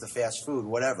in with the fast food,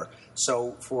 whatever.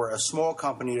 So for a small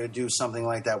company to do something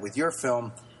like that with your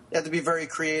film, they have to be very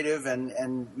creative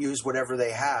and use whatever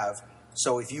they have.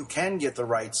 So if you can get the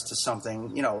rights to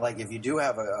something, like if you do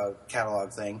have a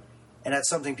catalog thing, and that's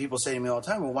something people say to me all the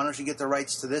time, well, why don't you get the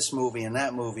rights to this movie and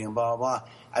that movie and blah, blah, blah.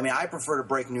 I mean, I prefer to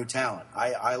break new talent.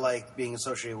 I like being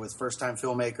associated with first-time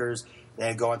filmmakers.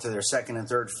 They go on to their second and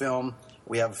third film.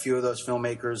 We have a few of those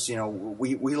filmmakers.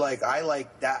 I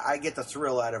like that. I get the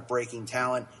thrill out of breaking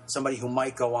talent. Somebody who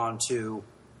might go on to,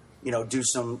 do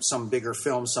some bigger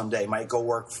film someday, might go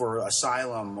work for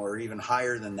Asylum or even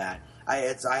higher than that.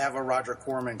 I have a Roger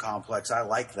Corman complex. I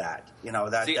like that.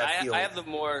 I have the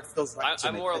more.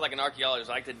 I'm more like an archaeologist.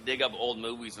 I like to dig up old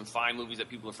movies and find movies that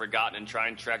people have forgotten and try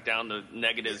and track down the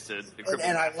negatives to decrypt.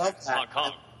 And I love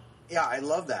that. Yeah, I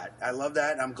love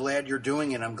that. I'm glad you're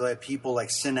doing it. I'm glad people like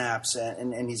Synapse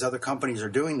and these other companies are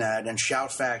doing that, and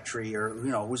Shout Factory or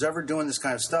who's ever doing this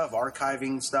kind of stuff,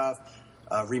 archiving stuff,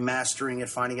 remastering it,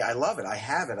 finding it. I love it. I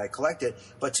have it. I collect it.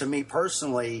 But to me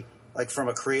personally, like from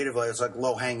a creative level, it's like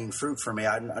low-hanging fruit for me.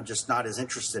 I'm just not as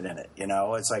interested in it.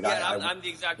 It's like I'm the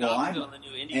exact opposite on the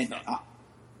new indie stuff.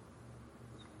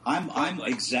 I'm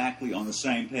exactly on the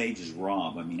same page as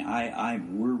Rob. I mean,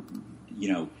 we're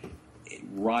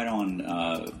right on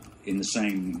in the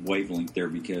same wavelength there,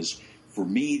 because for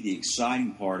me the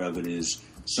exciting part of it is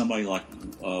somebody like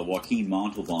Joaquin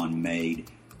Montalban made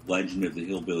Legend of the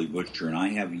Hillbilly Butcher, and I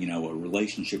have a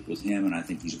relationship with him, and I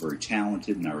think he's very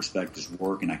talented, and I respect his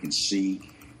work, and I can see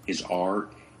his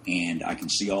art, and I can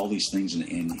see all these things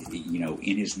in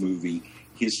his movie,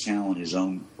 his talent, his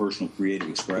own personal creative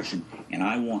expression, and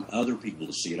I want other people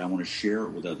to see it. I want to share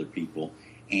it with other people,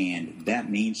 and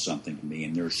that means something to me.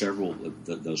 And there are several of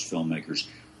those filmmakers,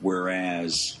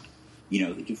 whereas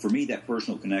for me, that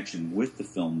personal connection with the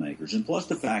filmmakers, and plus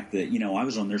the fact that I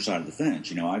was on their side of the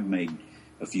fence. I've made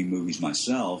a few movies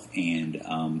myself, and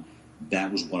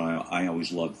that was what I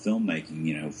always loved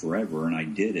filmmaking, forever, and I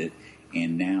did it.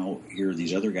 And now here are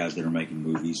these other guys that are making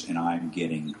movies, and I'm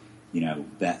getting,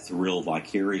 that thrill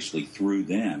vicariously through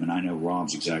them. And I know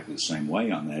Rob's exactly the same way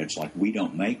on that. It's like we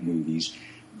don't make movies,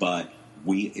 but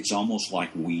it's almost like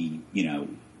we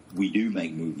do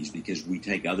make movies, because we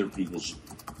take other people's,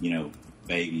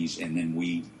 babies, and then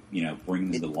we,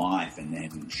 bring them to life and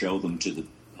then show them to the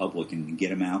public and get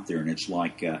them out there. And it's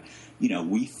like,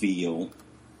 we feel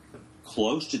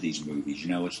close to these movies.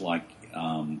 It's like,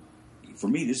 for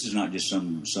me, this is not just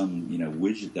some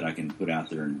widget that I can put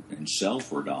out there and sell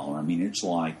for $1. I mean, it's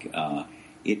like,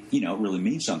 it really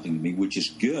means something to me, which is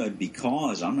good,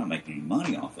 because I'm not making any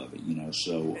money off of it,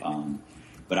 so,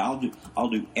 but I'll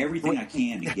do everything I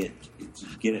can to get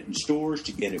it in stores,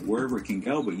 to get it wherever it can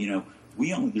go. But,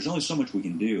 there's only so much we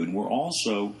can do. And we're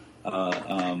also,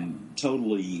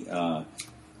 totally, I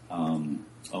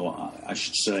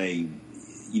should say,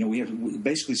 we have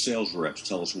basically sales reps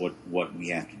tell us what we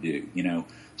have to do,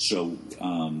 so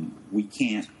we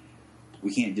can't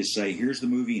just say, here's the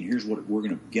movie and here's what we're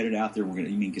going to get it out there.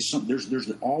 Because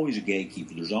there's always a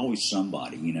gatekeeper. There's always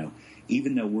somebody,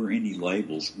 even though we're indie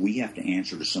labels, we have to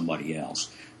answer to somebody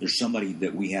else. There's somebody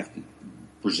that we have to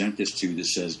present this to that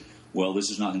says, well, this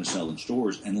is not going to sell in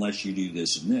stores unless you do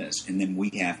this and this. And then we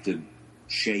have to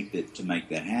shape it to make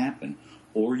that happen.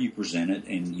 Or you present it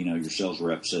and, your sales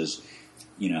rep says,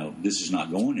 this is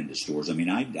not going into stores. I mean,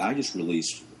 I just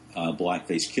released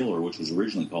Blackface Killer, which was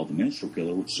originally called The Minstrel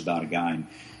Killer, which is about a guy,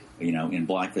 in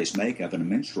blackface makeup and a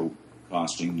minstrel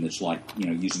costume that's like,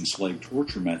 using slave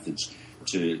torture methods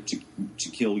to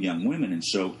kill young women. And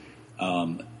so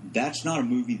that's not a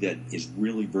movie that is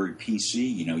really very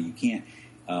PC. You can't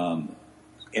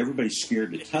everybody's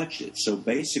scared to touch it. So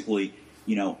basically,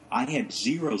 I had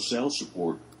zero sales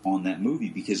support on that movie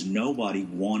because nobody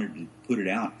wanted to put it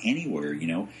out anywhere,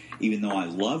 even though I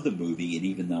love the movie and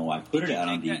even though I put it out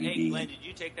on DVD. Hey, Glenn, did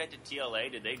you take that to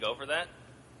TLA? Did they go for that?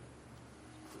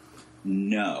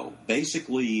 No.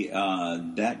 Basically,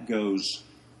 that goes,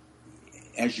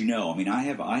 as you know, I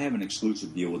have an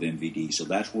exclusive deal with MVD, so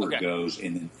that's where it goes,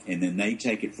 and then they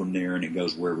take it from there and it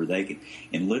goes wherever they can.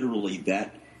 And literally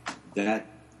that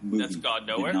movie that's gone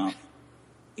nowhere.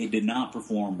 Did not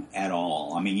perform at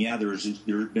all.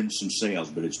 There have been some sales,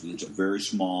 but it's a very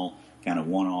small kind of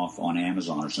one-off on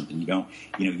Amazon or something.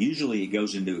 Usually it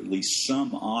goes into at least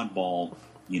some oddball,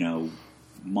 the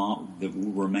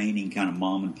remaining kind of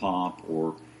mom and pop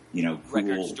or, cool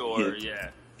record store,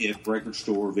 hit, if record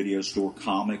store, video store,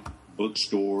 comic book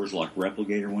stores like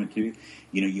Replicator went to,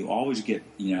 you always get,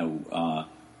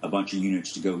 a bunch of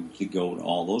units to go to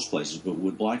all those places. But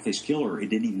with Blackface Killer, it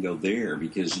didn't even go there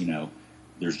because,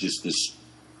 there's just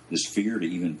this fear to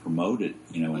even promote it,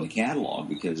 in the catalog,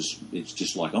 because it's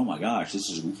just like, oh my gosh,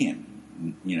 we can't,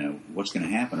 what's going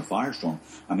to happen, a firestorm.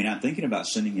 I mean, I'm thinking about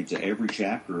sending it to every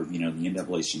chapter of, the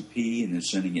NAACP, and then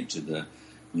sending it to the,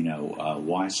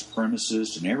 white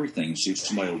supremacists and everything, and see if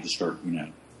somebody will just start,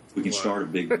 we can start a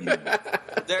big,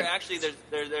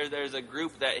 There's a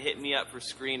group that hit me up for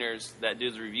screeners that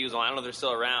does reviews on. I don't know if they're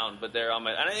still around, but they're on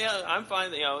my. I'm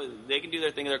fine. They can do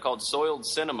their thing. They're called Soiled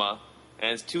Cinema,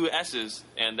 and it's 2 S's,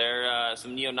 and they're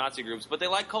some neo-Nazi groups, but they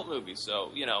like cult movies,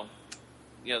 so that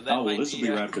this will be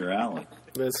right up their alley.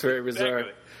 That's very bizarre.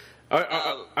 Exactly.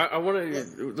 I want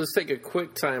to let's take a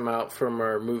quick time out from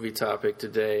our movie topic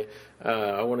today.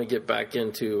 I want to get back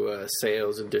into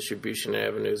sales and distribution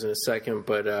avenues in a second,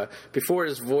 but before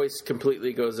his voice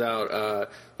completely goes out,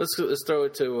 let's throw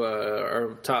it to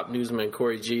our top newsman,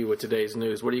 Cory G, with today's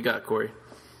news. What do you got, Cory?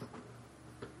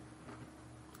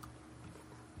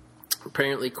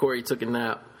 Apparently, Cory took a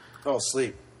nap. Oh,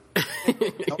 sleep.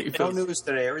 No news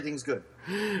today. Everything's good.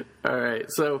 All right,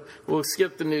 so we'll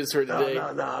skip the news for today.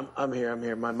 No, I'm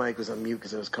here. My mic was on mute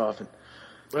because I was coughing.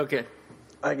 Okay.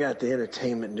 I got the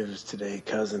entertainment news today,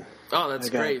 cousin. Oh, that's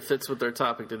great. Fits with our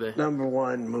topic today. Number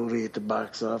 1 movie at the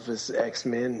box office,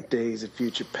 X-Men, Days of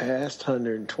Future Past,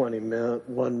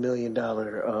 $121 million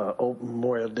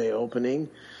Memorial Day opening.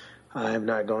 I am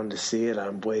not going to see it.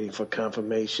 I'm waiting for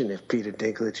confirmation if Peter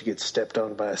Dinklage gets stepped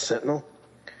on by a sentinel.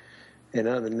 In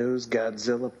other news,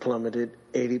 Godzilla plummeted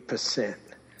 80%,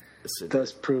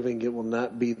 thus proving it will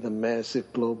not be the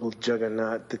massive global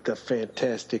juggernaut that the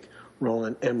fantastic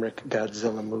Roland Emmerich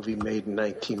Godzilla movie made in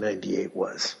 1998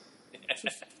 was.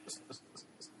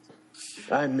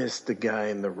 I miss the guy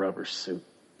in the rubber suit.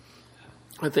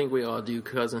 I think we all do,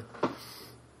 cousin.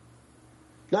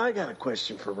 Now I got a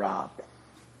question for Rob.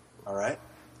 All right.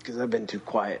 Because I've been too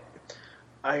quiet.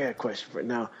 I got a question for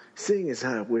now. Seeing as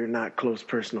how we're not close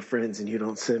personal friends and you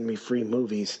don't send me free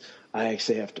movies, I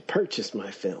actually have to purchase my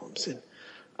films. And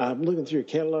I'm looking through your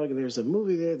catalog, and there's a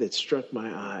movie there that struck my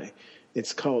eye.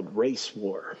 It's called Race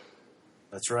War.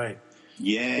 That's right.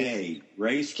 Yay!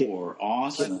 Race War,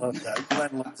 awesome.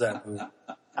 Glenn loves that movie.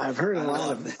 I've heard a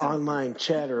lot of online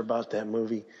chatter about that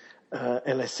movie,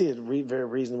 and I see it at a very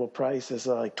reasonable price. It's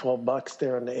like $12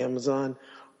 there on the Amazon.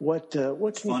 What can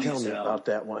you tell me about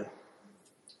that one?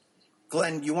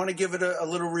 Glenn, you want to give it a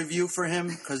little review for him?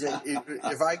 Because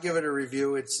if I give it a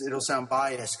review, it'll sound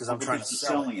biased because I'm trying to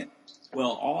sell it.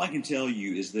 Well, all I can tell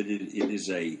you is that it is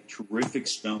a terrific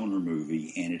stoner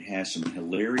movie, and it has some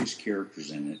hilarious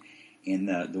characters in it. And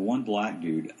the one black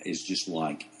dude is just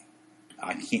like,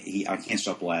 I can't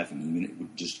stop laughing. I mean,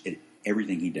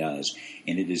 everything he does,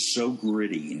 and it is so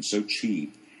gritty and so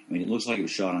cheap. I mean, it looks like it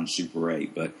was shot on Super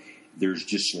 8, but there's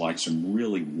just like some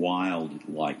really wild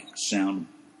like sound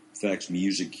effects,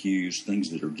 music cues, things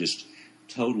that are just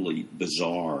totally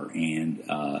bizarre, and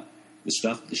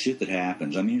the shit that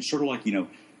happens. I mean, it's sort of like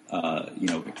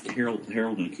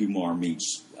Harold and Kumar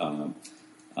meets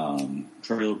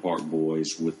Trailer Park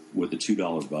Boys with a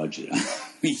 $2 budget. I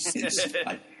mean,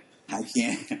 I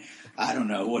can't. I don't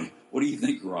know. What do you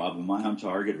think, Rob? Am I on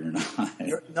target or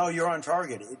not? You're on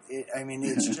target. I mean,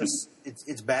 it's just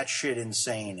it's batshit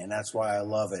insane, and that's why I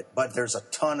love it. But there's a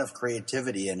ton of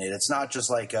creativity in it. It's not just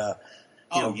like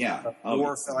like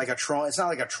a trauma. It's not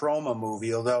like a trauma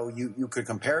movie, although you could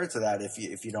compare it to that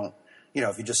if you don't,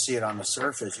 if you just see it on the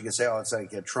surface, you could say, oh, it's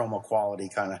like a trauma quality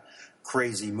kind of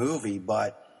crazy movie,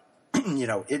 but.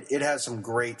 It has some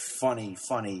great, funny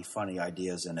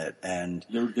ideas in it, and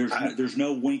there's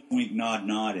no wink,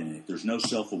 nod in it. There's no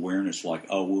self-awareness like,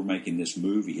 oh, we're making this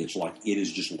movie. It's like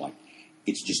it's just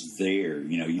there.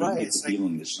 You don't get the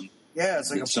feeling that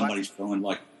somebody's feeling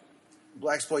like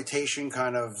blaxploitation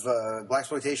kind of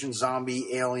blaxploitation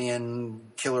zombie alien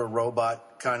killer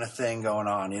robot kind of thing going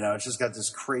on. It's just got this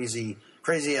crazy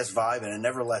ass vibe, and it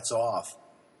never lets off.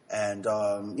 And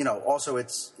also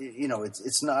it's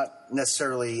not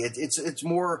necessarily it's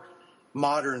more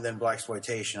modern than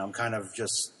blaxploitation. I'm kind of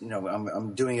just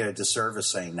I'm doing it a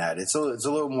disservice saying that it's a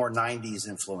little more 90s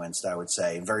influenced, I would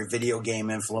say, very video game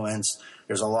influenced.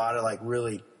 There's a lot of like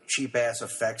really cheap ass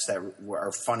effects that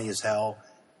are funny as hell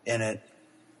in it.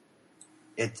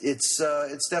 It's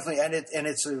definitely and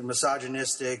it's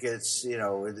misogynistic. It's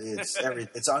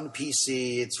it's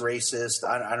un-PC. It's racist.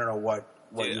 I don't know what.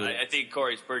 Dude, I think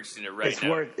Corey's purchasing it right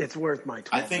now. It's worth my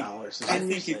 $12. I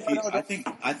think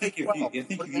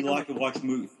if you like to watch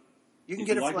movies, you can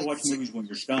get it for like to watch movies when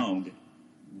you're stoned.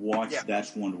 watch. Yeah.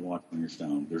 That's one to watch when you're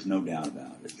stoned. There's no doubt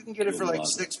about it. You can get it for like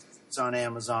 $6 on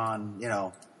Amazon. You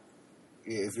know,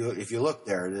 if you look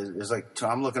there, there's like,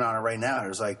 I'm looking on it right now.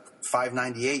 There's like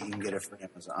 $5.98. You can get it for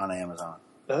on Amazon.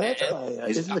 Now that's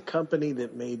isn't the company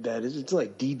that made that? Is it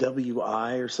like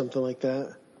DWI or something like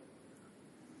that?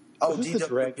 Oh,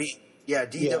 DWP. Yeah,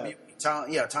 DWP.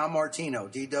 Tom Martino,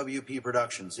 DWP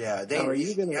Productions. Yeah, they have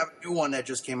a new one that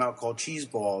just came out called Cheese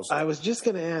Balls. I was just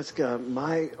going to ask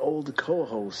my old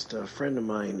co-host, a friend of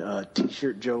mine,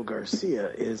 T-shirt Joe Garcia,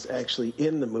 is actually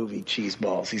in the movie Cheese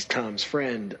Balls. He's Tom's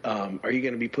friend. Are you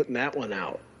going to be putting that one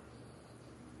out?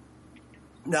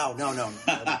 No.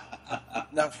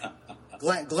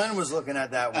 Glenn was looking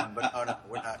at that one, but no,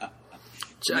 we're not.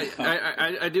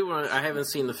 I do want to. I haven't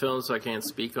seen the film, so I can't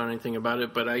speak on anything about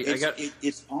it. But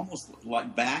it's almost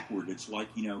like backward. It's like,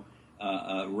 you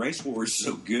know, Race War is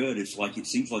so good. It's like it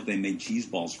seems like they made Cheese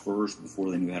Balls first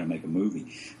before they knew how to make a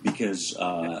movie. Because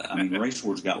I mean, Race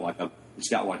War's got like a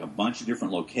bunch of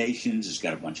different locations. It's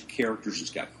got a bunch of characters. It's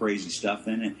got crazy stuff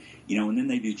in it. You know, and then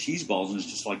they do Cheese Balls, and it's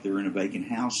just like they're in a vacant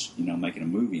house, you know, making a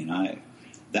movie. And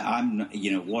I'm,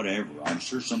 you know, whatever. I'm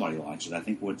sure somebody likes it. I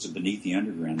think what's Beneath the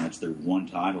Underground, that's their one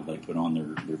title they put on their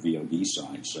VOD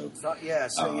site. So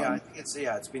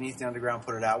it's Beneath the Underground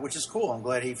put it out, which is cool. I'm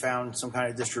glad he found some kind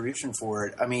of distribution for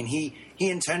it. I mean, he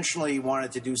intentionally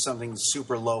wanted to do something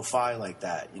super lo-fi like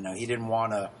that. You know, he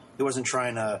wasn't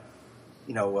trying to,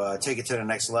 you know, take it to the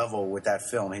next level with that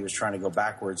film. He was trying to go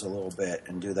backwards a little bit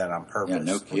and do that on purpose. Yeah,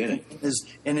 no kidding.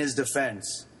 In his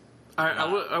defense.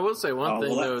 I will say one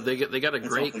thing though. They got a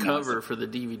great cover for the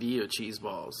DVD of Cheese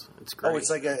Balls. It's great. Oh, it's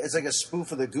like a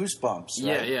spoof of the Goosebumps.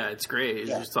 Right? Yeah, it's great. It's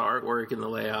just the artwork and the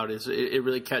layout. It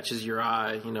really catches your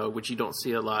eye, you know, which you don't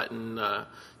see a lot in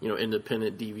you know,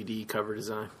 independent DVD cover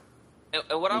design.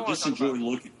 And what I want just enjoy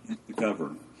looking at the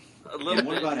cover. And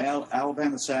what about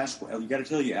Alabama Sasquatch? You got to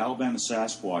tell you, Alabama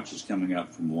Sasquatch is coming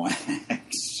up from Wax.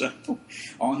 So,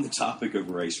 on the topic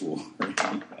of Race War.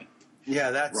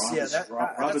 Yeah,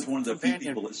 Rob is one of the few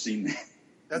people that's seen that.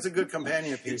 That's a good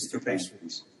companion piece to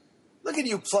Race. Look at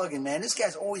you plugging, man. This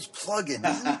guy's always plugging.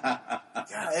 God,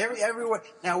 everywhere.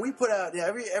 Now we put out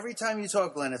every time you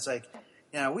talk, Glenn. It's like,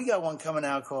 yeah, we got one coming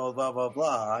out called blah blah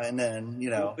blah, and then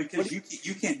you know, because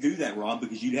you can't do that, Rob,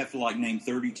 because you'd have to like name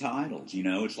 30 titles. You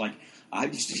know, it's like I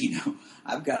just, you know,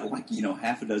 I've got like, you know,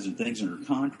 half a dozen things under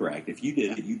contract. If you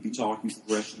did, you'd be talking for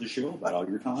the rest of the show about all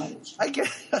your titles.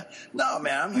 No,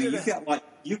 man.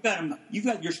 You've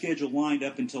got your schedule lined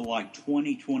up until like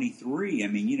 2023. I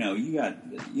mean, you know,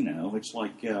 it's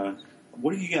like,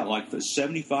 what do you got? Like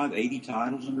 75, 80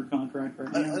 titles under contract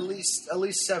right now? At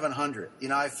least 700. You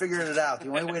know, I figured it out. The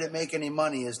only way to make any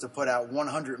money is to put out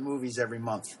 100 movies every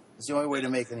month. It's the only way to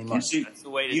make any money. See, that's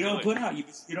the way to you don't put out. You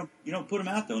don't put them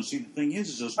out though. And see, the thing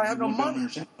is those I have no money.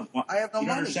 I have no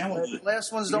money. The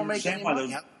last ones don't make any money. I'm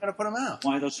going to put them out.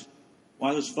 Why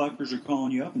those fuckers are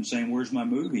calling you up and saying, "Where's my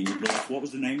movie?" And you're like, "What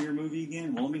was the name of your movie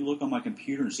again?" Well, let me look on my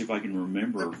computer and see if I can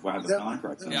remember if I have the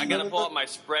contract. Yeah, I got to pull up my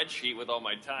spreadsheet with all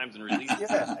my times and releases.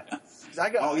 Yeah,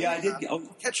 I did.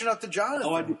 Catching up to Jonathan.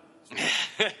 Oh, I do.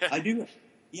 I do.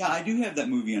 Yeah, I do have that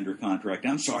movie under contract.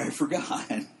 I'm sorry, I forgot.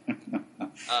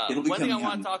 One thing I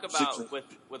want to talk about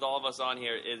with all of us on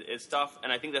here is stuff,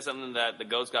 and I think that's something that the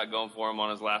Goat's got going for him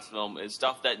on his last film, is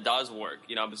stuff that does work.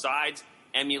 You know, besides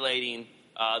emulating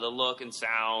the look and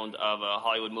sound of a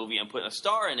Hollywood movie and putting a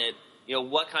star in it, you know,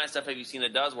 what kind of stuff have you seen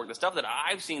that does work? The stuff that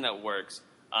I've seen that works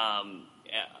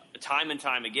time and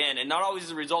time again, and not always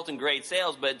as a result in great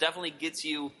sales, but it definitely gets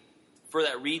you, for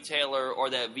that retailer or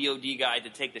that VOD guy to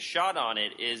take the shot on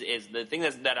it, is the thing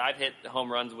that I've hit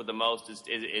home runs with the most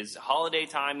is holiday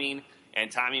timing and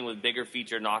timing with bigger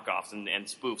feature knockoffs and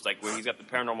spoofs, like where he's got the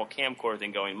paranormal camcorder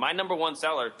thing going. My number one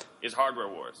seller is Hardware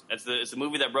Wars. It's the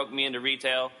movie that broke me into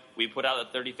retail. We put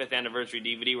out the 35th anniversary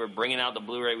DVD. We're bringing out the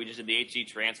Blu-ray. We just did the HD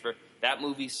transfer. That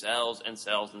movie sells and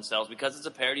sells and sells because it's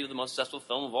a parody of the most successful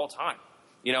film of all time.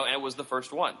 You know, and it was the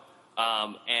first one.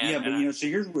 So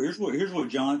here's what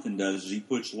Jonathan does: is he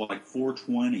puts like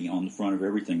 420 on the front of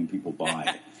everything, and people buy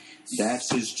it.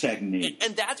 That's his technique.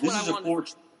 And that's what I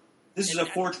want. This is a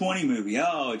 420 movie.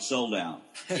 Oh, it's sold out.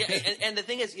 Yeah, and the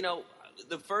thing is, you know,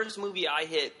 the first movie I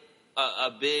hit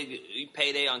a big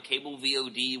payday on cable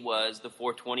VOD was the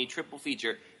 420 triple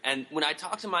feature. And when I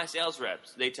talk to my sales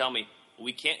reps, they tell me,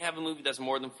 we can't have a movie that's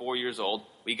more than 4 years old.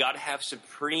 We got to have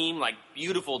supreme, like,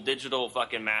 beautiful digital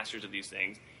fucking masters of these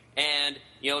things. And,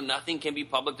 you know, nothing can be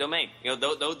public domain. You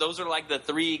know, those are like the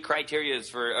three criterias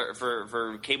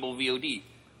for cable VOD.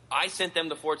 I sent them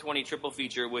the 420 triple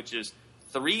feature, which is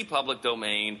 3 public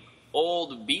domain,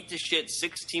 old beat-to-shit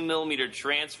 16mm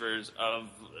transfers of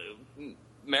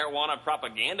marijuana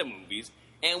propaganda movies,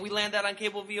 And we landed that on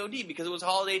cable VOD because it was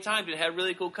holiday times. It had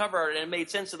really cool cover art, and it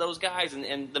made sense to those guys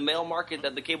and the male market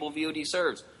that the cable VOD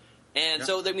serves. And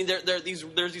so, I mean, there's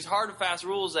these hard and fast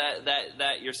rules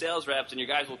that your sales reps and your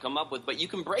guys will come up with, but you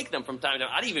can break them from time to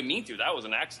time. I didn't even mean to. That was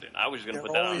an accident. I was just going to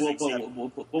put that on. Well,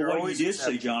 what you did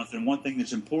say, Jonathan, one thing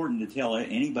that's important to tell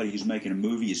anybody who's making a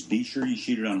movie is be sure you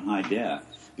shoot it on high def.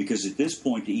 Because at this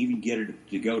point, to even get it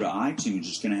to go to iTunes,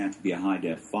 it's going to have to be a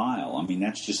high-def file. I mean,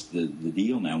 that's just the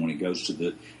deal now. When it goes to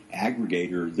the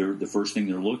aggregator, the first thing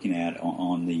they're looking at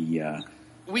on the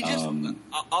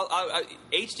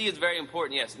HD is very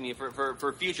important. Yes, I mean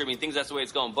for future. I mean things. That's the way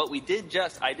it's going. But I did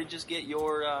just get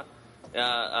your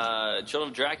Children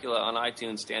of Dracula on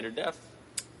iTunes standard def.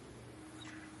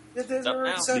 There's an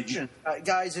exception,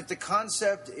 guys. If the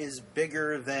concept is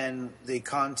bigger than the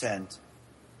content,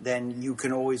 then you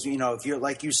can always, if you're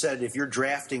like you said, if you're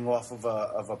drafting off of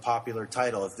a popular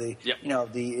title, if the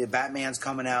Batman's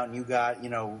coming out and you got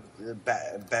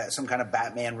some kind of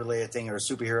Batman related thing or a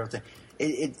superhero thing,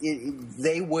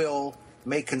 they will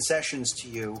make concessions to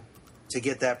you to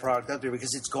get that product out there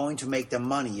because it's going to make them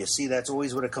money. You see, that's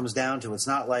always what it comes down to. It's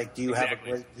not like, do you have a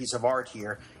great piece of art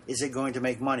here? Is it going to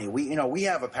make money? We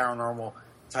have a paranormal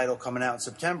title coming out in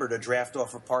September to draft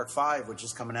off of Part 5, which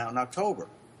is coming out in October.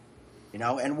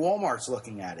 And Walmart's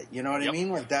looking at it. You know what I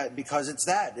mean? Like that, because it's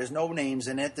that. There's no names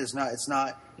in it. It's not,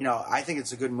 I think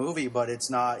it's a good movie, but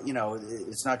it's not,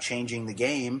 it's not changing the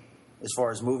game as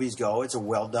far as movies go. It's a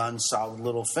well done, solid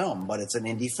little film, but it's an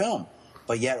indie film.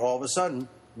 But yet, all of a sudden,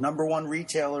 number one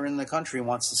retailer in the country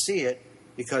wants to see it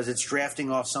because it's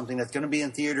drafting off something that's going to be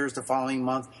in theaters the following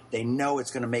month. They know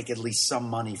it's going to make at least some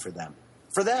money for them.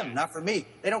 For them, not for me.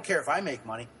 They don't care if I make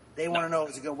money. They want to know,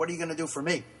 what are you going to do for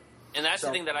me? And that's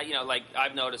the thing that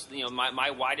I've noticed. My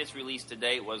widest release to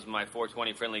date was my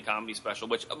 420 Friendly Comedy Special.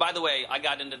 Which, by the way, I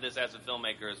got into this as a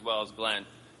filmmaker as well as Glenn.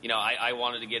 I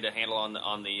wanted to get a handle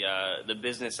on the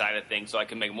business side of things so I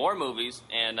could make more movies.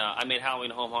 And I made Halloween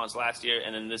Home Haunts last year,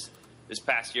 and then this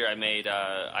past year I made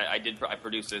I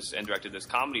produced this and directed this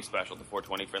comedy special, the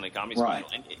 420 Friendly Comedy Special.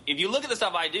 And if you look at the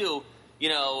stuff I do,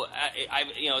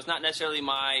 it's not necessarily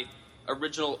my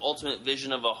original ultimate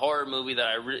vision of a horror movie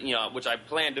that which I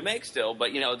plan to make still,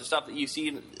 but the stuff that you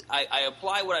see, I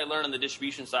apply what I learned on the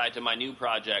distribution side to my new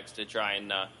projects to try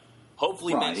and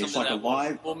hopefully make something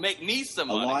that will make me some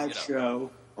money. A live show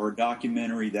or a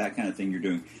documentary, that kind of thing you're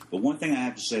doing. But one thing I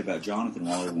have to say about Jonathan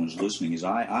while everyone's listening is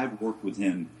I've worked with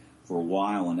him for a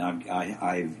while, and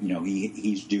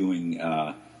he's doing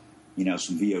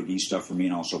some VOD stuff for me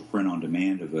and also print on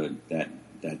demand of that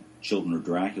Children of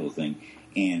Dracula thing.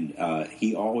 And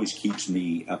he always keeps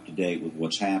me up to date with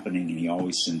what's happening, and he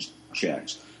always sends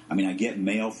checks. I mean, I get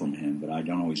mail from him, but I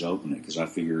don't always open it because I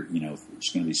figure,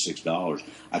 it's going to be $6.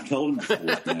 I've told him before,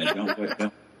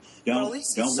 don't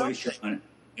waste your money.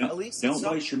 Don't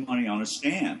waste your money on a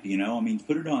stamp. I mean,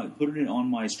 put it on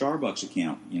my Starbucks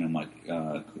account.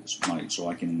 So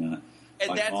I can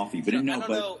buy coffee.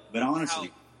 But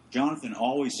honestly, Jonathan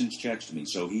always sends checks to me,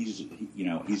 so he's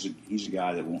a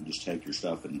guy that won't just take your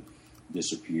stuff and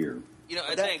disappear.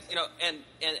 Thanks.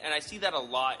 And I see that a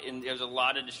lot. There's a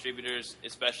lot of distributors,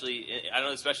 especially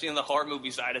in the horror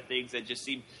movie side of things, that just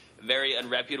seem very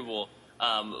unreputable.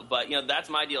 But that's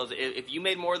my deal. Is if you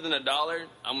made more than $1,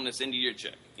 I'm going to send you your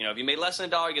check. If you made less than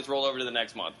 $1, it gets rolled over to the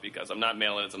next month because I'm not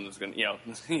mailing it. So I'm just going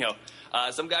to,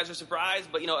 some guys are surprised,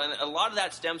 but and a lot of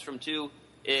that stems from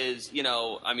is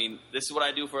I mean, this is what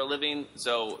I do for a living,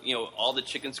 so all the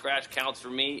chicken scratch counts for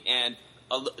me. And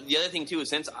the other thing, too, is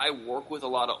since I work with a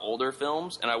lot of older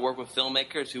films and I work with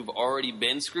filmmakers who've already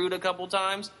been screwed a couple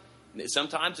times,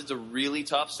 sometimes it's a really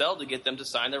tough sell to get them to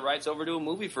sign their rights over to a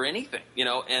movie for anything,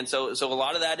 And so a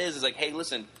lot of that is like, hey,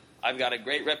 listen, I've got a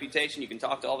great reputation. You can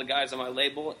talk to all the guys on my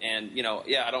label, and,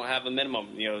 I don't have a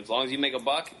minimum. As long as you make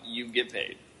 $1, you get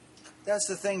paid. That's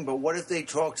the thing, but what if they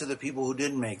talk to the people who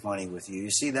didn't make money with you?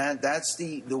 You see, that's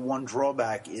the one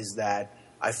drawback is that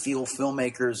I feel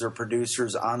filmmakers or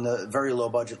producers on the very low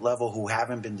budget level who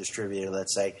haven't been distributed,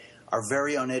 let's say, are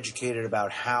very uneducated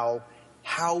about how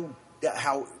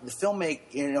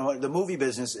the the movie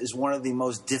business is one of the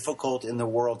most difficult in the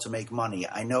world to make money.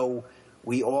 I know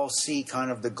we all see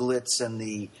kind of the glitz and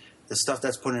the stuff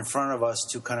that's put in front of us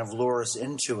to kind of lure us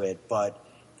into it, but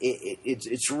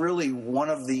it's really one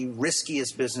of the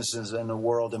riskiest businesses in the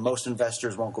world, and most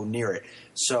investors won't go near it.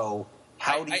 So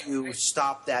how do you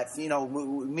stop that?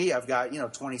 Me, I've got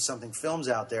 20-something films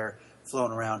out there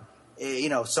floating around.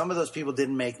 some of those people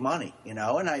didn't make money, and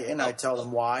I tell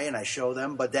them why, and I show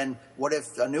them. But then what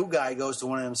if a new guy goes to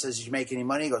one of them and says, "Did you make any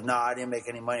money?" He goes, "No, I didn't make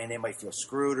any money," and they might feel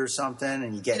screwed or something,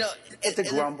 and you get the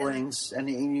grumblings, and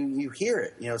you hear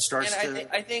it. It starts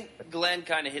to. I think Glenn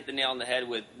kind of hit the nail on the head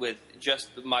with just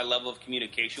my level of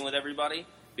communication with everybody.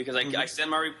 Because I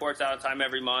send my reports out of time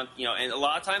every month, and a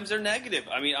lot of times they're negative.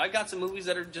 I mean, I got some movies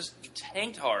that are just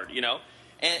tanked hard,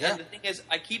 And the thing is,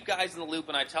 I keep guys in the loop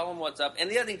and I tell them what's up. And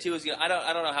the other thing too is, I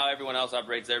don't know how everyone else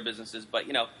operates their businesses, but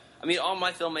all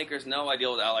my filmmakers know I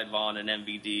deal with Allied Vaughn and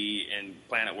MVD and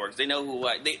Planet Works. They know who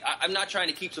I'm not trying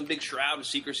to keep some big shroud of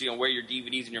secrecy on where your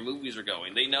DVDs and your movies are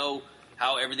going. They know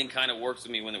how everything kind of works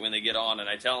with me when they get on, and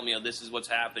I tell them, this is what's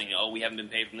happening. We haven't been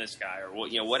paid from this guy, or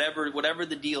whatever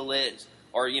the deal is.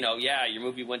 Or, your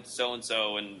movie went to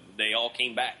so-and-so and they all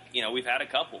came back. We've had a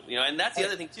couple. And that's the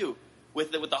other thing, too.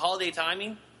 With the holiday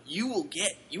timing, you will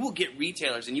get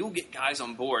retailers and you will get guys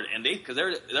on board, and because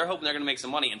they're hoping they're going to make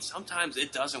some money. And sometimes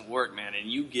it doesn't work, man,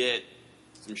 and you get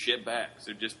some shit back.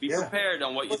 So just be prepared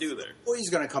on what you do there. Well, he's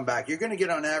going to come back. You're going to get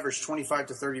on average 25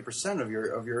 to 30% of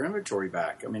your inventory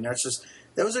back. I mean,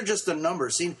 those are just the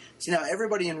numbers. See now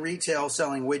everybody in retail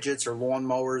selling widgets or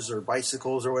lawnmowers or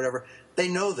bicycles or whatever, they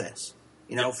know this.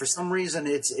 For some reason,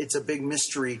 it's a big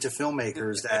mystery to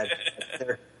filmmakers that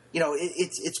they're,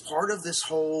 it's part of this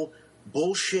whole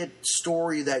bullshit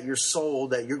story that you're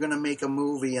sold, that you're going to make a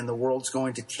movie and the world's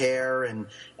going to care and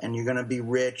you're going to be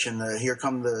rich and here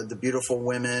come the beautiful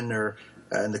women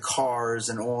and the cars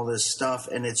and all this stuff,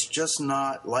 and it's just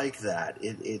not like that.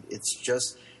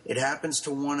 It happens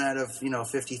to one out of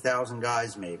 50,000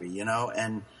 guys maybe,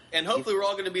 And hopefully we're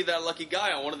all going to be that lucky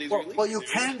guy on one of these releases. Well, you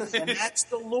can, and that's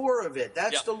the lure of it.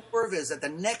 That's the lure of it, is that the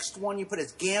next one you put,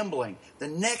 it's gambling. The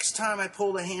next time I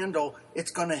pull the handle,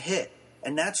 it's going to hit.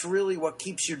 And that's really what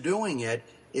keeps you doing it,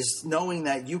 is knowing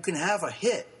that you can have a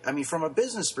hit. I mean, from a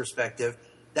business perspective,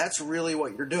 that's really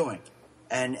what you're doing.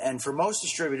 And for most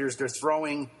distributors, they're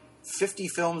throwing 50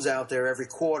 films out there every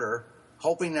quarter,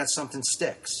 hoping that something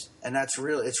sticks. And it's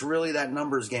really that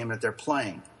numbers game that they're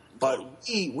playing. But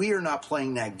we are not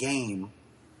playing that game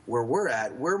where we're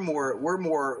at. We're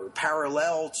more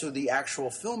parallel to the actual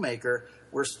filmmaker.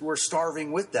 We're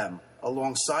starving with them,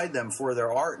 alongside them, for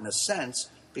their art in a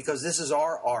sense, because this is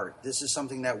our art. This is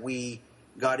something that we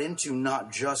got into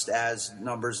not just as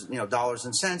numbers, dollars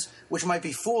and cents, which might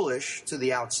be foolish to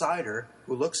the outsider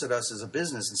who looks at us as a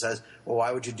business and says, well,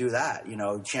 why would you do that?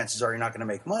 Chances are you're not going to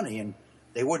make money, and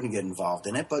they wouldn't get involved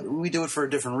in it. But we do it for a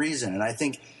different reason. And I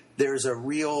think there's a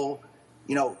real,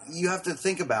 you have to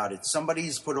think about it.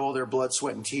 Somebody's put all their blood,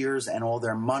 sweat, and tears and all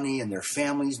their money and their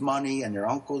family's money and their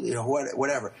uncle,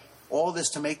 whatever. All this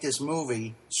to make this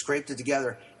movie, scraped it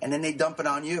together, and then they dump it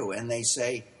on you and they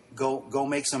say, go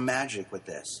make some magic with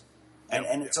this.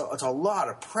 And it's a lot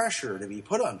of pressure to be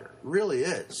put under. It really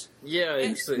is. Yeah,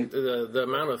 it's the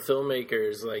amount of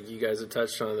filmmakers, like you guys have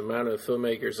touched on, the amount of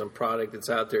filmmakers and product that's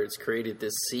out there. It's created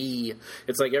this sea.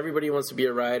 It's like everybody wants to be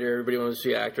a writer, everybody wants to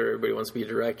be an actor, everybody wants to be a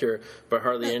director, but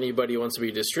hardly anybody wants to be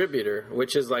a distributor,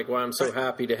 which is like why I'm so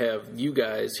happy to have you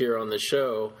guys here on the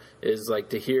show, is like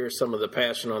to hear some of the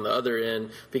passion on the other end.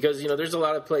 Because, there's a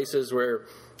lot of places where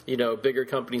bigger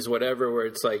companies, whatever, where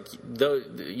it's like,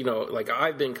 like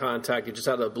I've been contacted just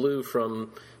out of the blue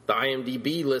from the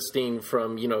IMDb listing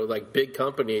from, like big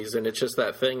companies. And it's just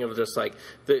that thing of just like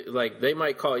they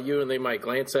might call you and they might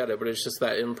glance at it, but it's just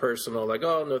that impersonal, like,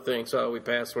 oh, no thanks, oh, we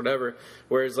passed, whatever.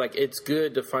 Whereas like, it's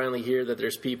good to finally hear that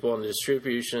there's people on the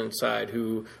distribution side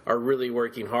who are really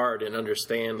working hard and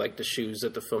understand like the shoes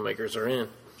that the filmmakers are in.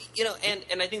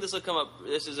 And I think this will come up.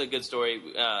 This is a good story.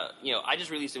 I just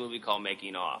released a movie called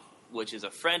Making Off, which is a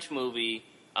French movie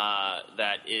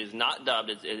that is not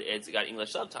dubbed. It's got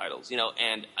English subtitles.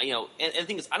 And the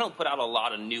thing is, I don't put out a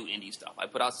lot of new indie stuff. I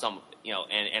put out some of it.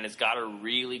 And it's got to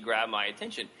really grab my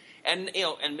attention. And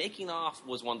and Making Off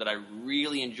was one that I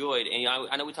really enjoyed. And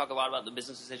I know we talk a lot about the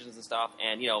business decisions and stuff.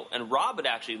 And and Rob had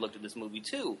actually looked at this movie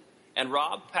too. And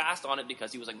Rob passed on it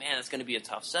because he was like, man, it's going to be a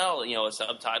tough sell, a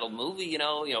subtitled movie,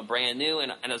 brand new.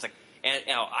 And I was like, and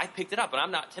I picked it up, and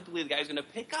I'm not typically the guy who's going to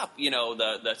pick up,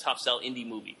 the tough sell indie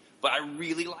movie. But I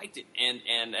really liked it.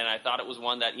 And I thought it was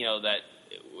one that,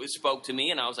 that spoke to me.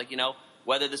 And I was like,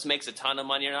 whether this makes a ton of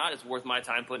money or not, it's worth my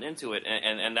time putting into it.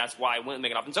 And that's why I went and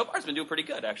Making Off. And so far it's been doing pretty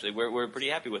good, actually. We're pretty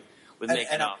happy with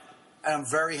Making Off. I'm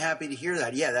very happy to hear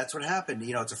that. Yeah, that's what happened.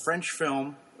 It's a French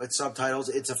film with subtitles.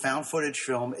 It's a found footage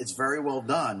film. It's very well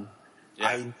done. Yeah.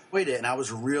 I enjoyed it, and I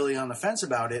was really on the fence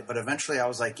about it. But eventually, I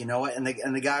was like, you know what? And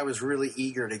the guy was really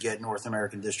eager to get North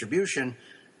American distribution.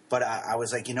 But I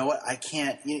was like, you know what? I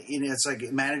can't. It's like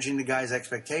managing the guy's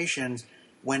expectations.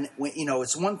 when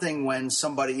it's one thing when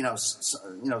somebody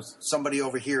somebody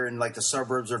over here in like the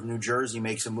suburbs of New Jersey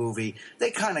makes a movie,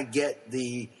 they kind of get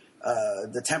the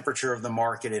temperature of the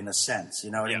market in a sense,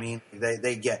 you know what I mean?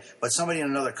 They get, but somebody in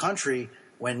another country,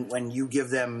 when you give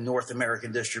them North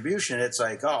American distribution, it's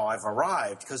like, oh, I've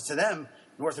arrived, because to them,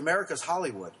 North America's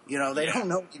Hollywood. They don't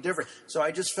know any different. So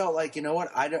I just felt like, you know what,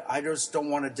 I just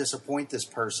don't want to disappoint this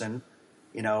person.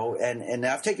 And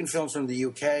I've taken films from the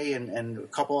UK and a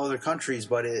couple other countries,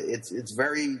 but it's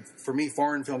very, for me,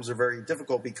 foreign films are very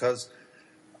difficult because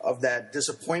of that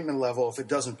disappointment level if it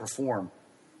doesn't perform.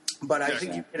 But I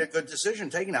think you made a good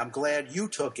decision taking it. I'm glad you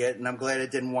took it, and I'm glad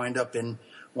it didn't wind up in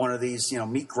one of these,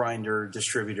 meat grinder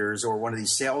distributors or one of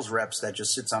these sales reps that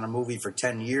just sits on a movie for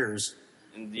 10 years,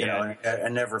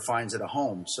 and never finds it a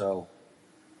home. So.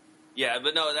 Yeah,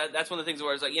 but no, that's one of the things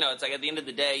where it's like, it's like at the end of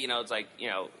the day, it's like,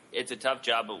 it's a tough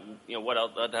job, but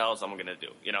what the hell is someone going to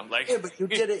do? Yeah, but you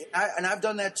did it, and I've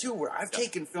done that too, where I've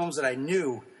taken films that I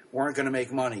knew weren't going to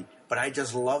make money, but I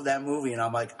just love that movie, and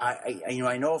I'm like,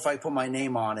 I know if I put my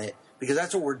name on it, because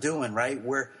that's what we're doing, right?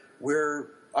 We're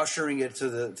ushering it to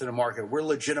the market. We're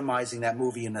legitimizing that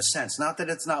movie in a sense. Not that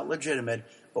it's not legitimate,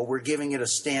 but we're giving it a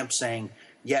stamp saying,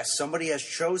 yes, somebody has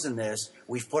chosen this.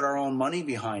 We've put our own money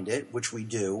behind it, which we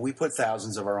do. We put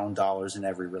thousands of our own dollars in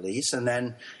every release, and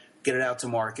then get it out to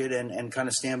market and kind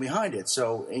of stand behind it.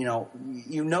 So,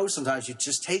 sometimes you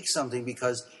just take something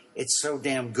because it's so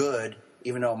damn good,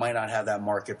 even though it might not have that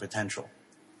market potential.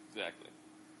 Exactly.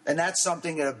 And that's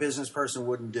something that a business person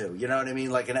wouldn't do. You know what I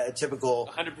mean? Like a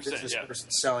typical 100%, business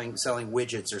person selling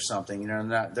widgets or something. They're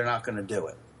not going to do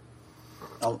it.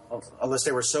 Unless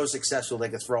they were so successful they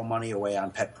could throw money away on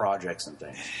pet projects and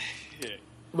things.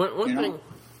 One thing.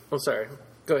 Oh, sorry.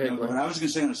 Go ahead. But I was going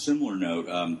to say on a similar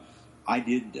note, I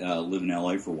did live in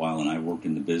L.A. for a while, and I worked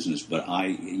in the business. But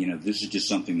this is just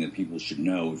something that people should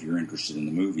know if you're interested in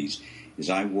the movies. Is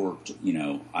I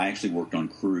actually worked on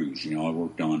crews. I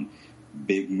worked on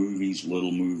big movies,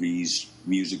 little movies,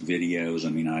 music videos. I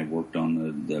mean, I worked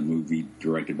on the movie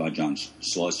directed by John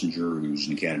Schlesinger, who's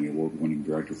an Academy Award-winning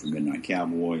director for Midnight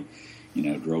Cowboy.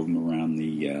 Drove him around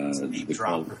the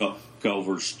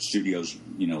Culver Studios,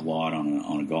 lot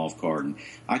on a golf cart, and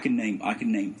I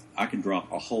can drop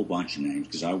a whole bunch of names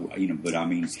because but I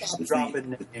mean,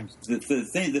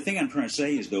 the thing I'm trying to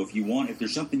say is though, if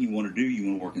there's something you want to do, you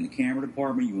want to work in the camera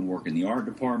department, you want to work in the art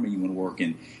department, you want to work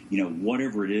in,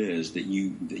 whatever it is that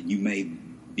you may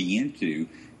be into,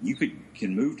 you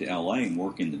can move to LA and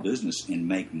work in the business and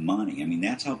make money. I mean,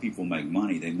 that's how people make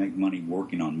money. They make money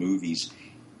working on movies,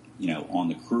 on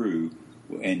the crew,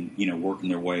 and working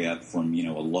their way up from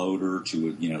a loader to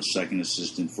a second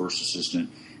assistant, first assistant,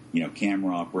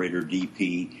 camera operator,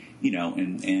 DP,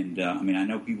 and I mean, I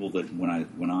know people that when I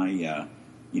a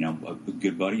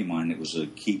good buddy of mine that was a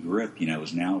key grip,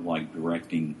 is now like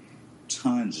directing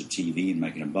tons of TV and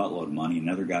making a buttload of money.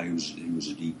 Another guy who was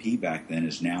a DP back then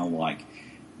is now like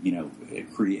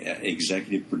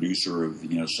executive producer of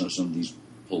some of these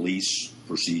police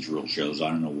procedural shows. I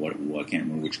don't know what I can't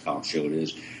remember which cop show it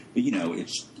is, but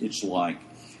it's like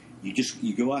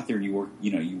you go out there and you work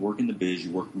you work in the biz,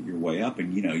 you work your way up,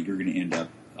 and you're going to end up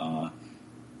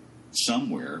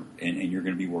somewhere, and you're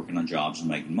going to be working on jobs and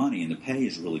making money, and the pay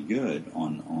is really good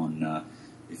on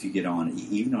if you get on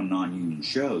even on non-union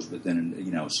shows. But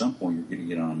then at some point you're going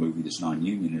to get on a movie that's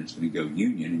non-union and it's going to go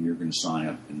union, and you're going to sign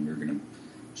up and you're going to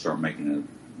start making a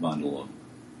bundle of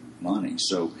money.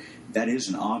 So that is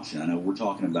an option. I know we're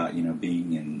talking about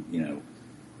being in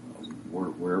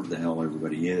wherever the hell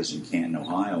everybody is in Canton,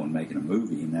 Ohio, and making a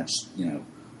movie, and that's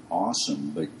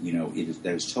awesome. But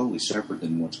that is totally separate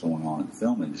than what's going on in the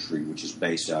film industry, which is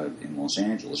based out in Los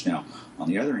Angeles. Now, on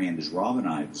the other hand, as Rob and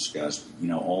I have discussed,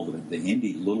 all the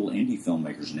little indie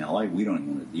filmmakers in LA, we don't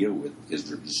even want to deal with because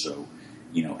they're just so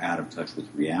out of touch with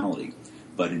reality.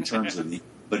 But in terms of the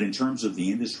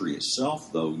industry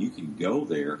itself, though, you can go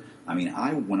there. I mean,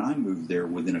 when I moved there,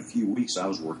 within a few weeks, I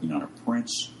was working on a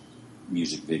Prince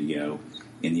music video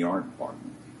in the art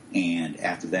department. And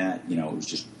after that, it was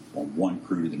just one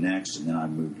crew to the next, and then I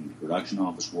moved into production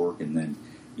office work, and then,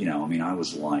 I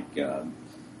was like,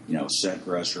 set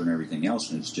dresser and everything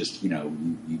else, and it's just,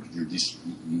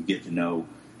 you get to know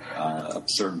a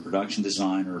certain production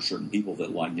designer or certain people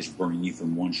that like just bring you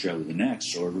from one show to the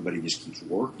next, so everybody just keeps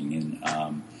working, and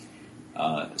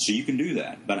so you can do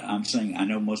that. But I'm saying I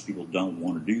know most people don't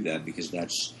want to do that because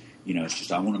that's, it's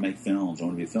just I want to make films, I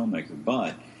want to be a filmmaker,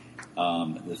 but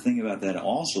the thing about that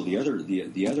also, the other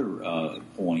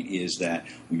point is that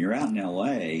when you're out in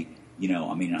L.A.,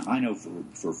 I know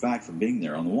for a fact from being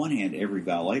there, on the one hand, every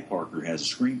valet parker has a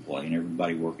screenplay and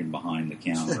everybody working behind the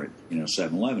counter at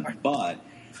 7-Eleven. But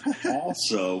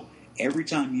also, every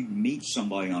time you meet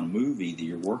somebody on a movie that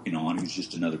you're working on who's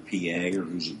just another PA or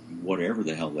who's whatever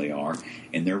the hell they are,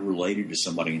 and they're related to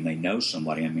somebody and they know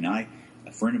somebody. I mean,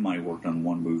 a friend of mine worked on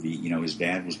one movie. You know, his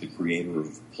dad was the creator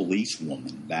of Police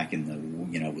Woman back in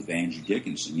the, you know, with Angie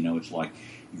Dickinson. You know, it's like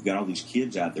you've got all these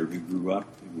kids out there who grew up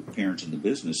with parents in the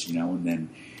business, you know, and then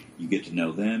you get to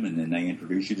know them, and then they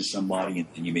introduce you to somebody,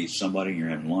 and you meet somebody, and you're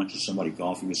having lunch with somebody,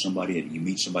 coffee with somebody, and you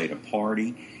meet somebody at a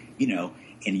party, you know,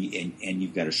 and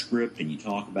you've got a script, and you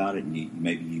talk about it, and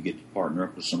maybe you get to partner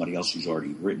up with somebody else who's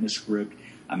already written a script.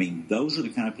 I mean, those are the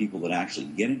kind of people that actually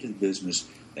get into the business,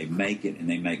 they make it, and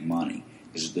they make money.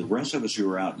 Because the rest of us who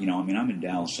are out, you know, I mean, I'm in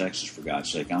Dallas, Texas, for God's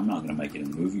sake. I'm not going to make it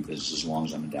in the movie business as long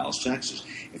as I'm in Dallas, Texas.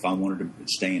 If I wanted to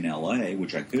stay in L.A.,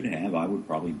 which I could have, I would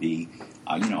probably be,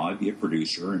 you know, I'd be a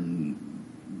producer and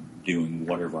doing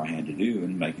whatever I had to do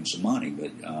and making some money.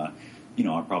 But, you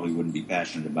know, I probably wouldn't be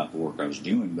passionate about the work I was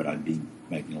doing, but I'd be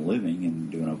making a living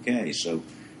and doing okay. So,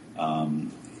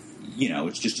 you know,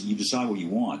 it's just you decide what you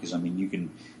want. Because, I mean, you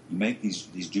make these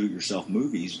do-it-yourself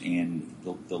movies, and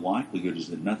the likelihood is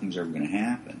that nothing's ever going to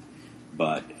happen.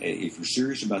 But if you're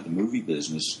serious about the movie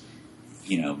business,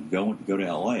 you know, go to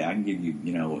L.A. I can give you,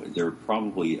 you know, there are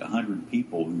probably 100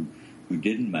 people who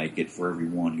didn't make it for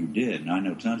everyone who did. And I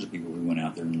know tons of people who went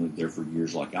out there and lived there for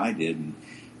years like I did and,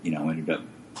 you know, ended up,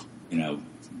 you know,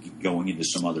 going into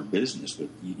some other business. But,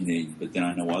 you know, but then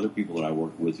I know other people that I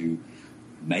worked with who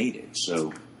made it.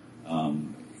 So,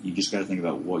 you just got to think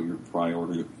about what your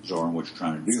priorities are and what you're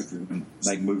trying to do. If you're going to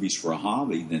make movies for a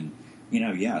hobby, then, you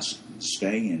know, yes,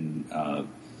 stay in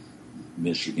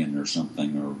Michigan or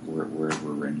something or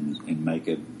wherever and make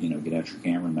a, you know, get out your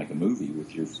camera and make a movie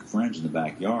with your friends in the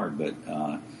backyard. But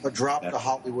drop the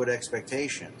Hollywood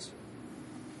expectations.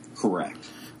 Correct.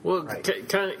 Well, Right.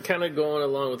 kind of going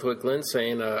along with what Glenn's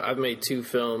saying, I've made 2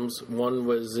 films. One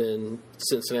was in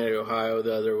Cincinnati, Ohio.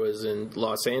 The other was in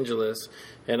Los Angeles.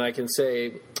 And I can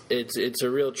say it's a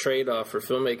real trade-off for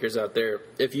filmmakers out there.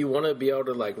 If you want to be able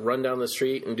to, like, run down the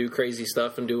street and do crazy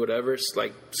stuff and do whatever,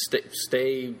 like,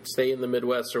 stay in the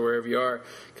Midwest or wherever you are,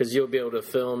 because you'll be able to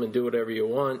film and do whatever you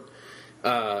want.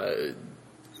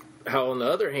 How, on the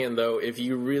other hand, though, if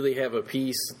you really have a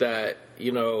piece that,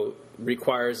 you know,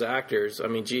 requires actors, I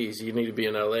mean, geez, you need to be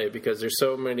in LA because there's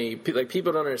so many, like,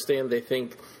 people don't understand. They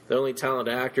think the only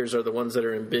talented actors are the ones that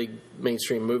are in big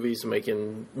mainstream movies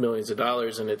making millions of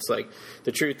dollars. And it's like,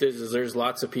 the truth is there's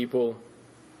lots of people,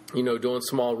 you know, doing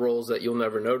small roles that you'll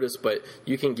never notice, but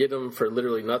you can get them for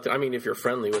literally nothing. I mean, if you're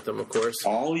friendly with them, of course.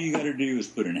 All you got to do is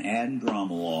put an ad in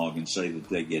Drama Log and say that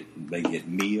they get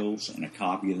meals and a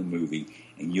copy of the movie,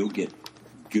 and you'll get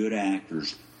good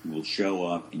actors who will show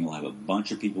up, and you'll have a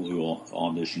bunch of people who will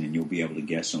audition, and you'll be able to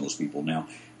get some of those people. Now,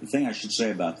 the thing I should say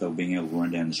about, though, being able to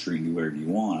run down the street and do whatever you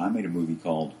want, I made a movie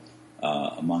called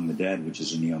Among the Dead, which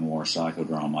is a neo-noir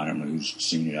psychodrama. I don't know who's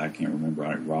seen it. I can't remember.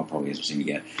 Rob probably hasn't seen it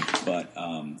yet.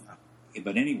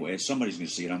 But anyway, if somebody's going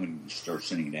to see it, I'm going to start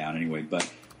sending it out anyway.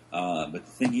 But the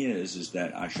thing is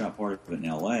that I shot part of it in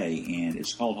L.A., and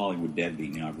it's called Hollywood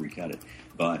Deadbeat. Now I've recut it.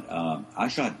 But I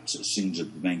shot scenes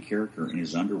of the main character in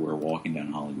his underwear walking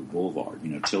down Hollywood Boulevard, you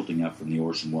know, tilting up from the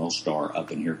Orson Welles star up,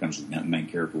 and here comes the main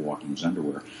character walking in his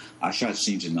underwear. I shot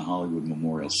scenes in the Hollywood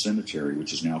Memorial Cemetery,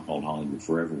 which is now called Hollywood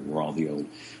Forever, where all the old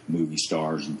movie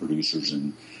stars and producers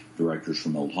and directors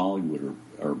from old Hollywood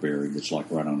are buried. It's like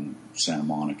right on Santa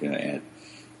Monica at,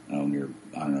 near,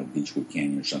 I don't know, Beechwood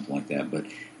Canyon or something like that.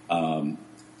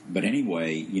 But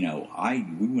anyway, you know,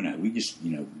 we just,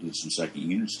 you know, did some second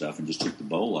unit stuff and just took the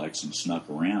Bolex and snuck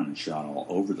around and shot all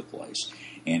over the place.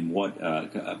 And what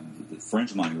the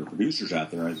friends of mine who were producers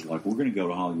out there, I was like, we're going to go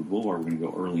to Hollywood Boulevard. We're going to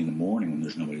go early in the morning when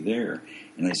there's nobody there.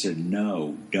 And they said,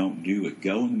 no, don't do it.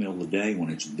 Go in the middle of the day when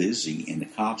it's busy and the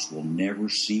cops will never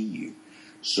see you.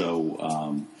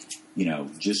 So, you know,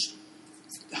 just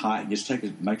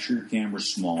make sure your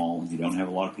camera's small and you don't have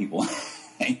a lot of people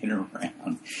hanging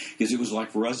around, because it was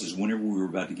like for us is whenever we were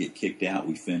about to get kicked out,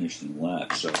 we finished and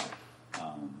left. So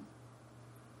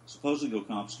supposedly they'll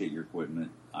confiscate your equipment.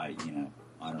 I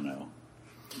don't know.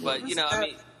 But you know, I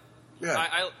mean,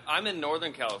 Yeah. I'm in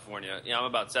Northern California. You know, I'm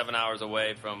about 7 hours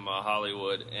away from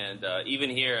Hollywood, and even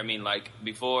here, I mean, like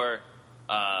before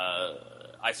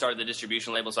I started the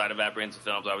distribution label side of Apprehensive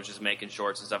Films, I was just making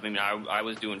shorts and stuff. I mean, I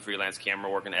was doing freelance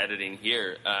camera work and editing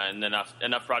here, and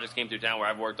enough projects came through town where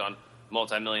I've worked on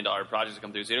multi-million-dollar projects to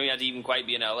come through. So you don't have to even quite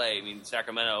be in LA. I mean,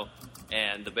 Sacramento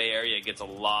and the Bay Area gets a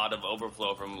lot of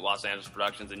overflow from Los Angeles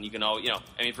productions, and you can all, you know,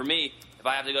 I mean, for me, if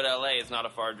I have to go to LA, it's not a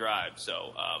far drive.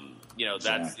 So, you know,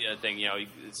 that's the other thing. You know, you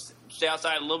stay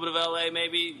outside a little bit of LA,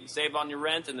 maybe save on your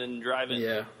rent, and then drive in.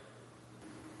 Yeah.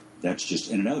 that's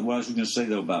just. And another, what I was going to say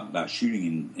though about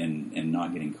shooting and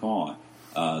not getting caught,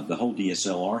 the whole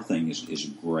DSLR thing is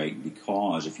great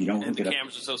because if you don't hook it up, the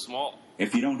cameras are so small.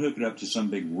 If you don't hook it up to some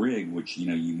big rig, which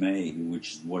you may,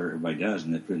 which is what everybody does,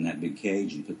 and they put it in that big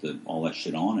cage and put all that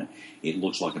shit on it, it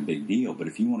looks like a big deal. But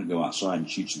if you want to go outside and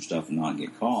shoot some stuff and not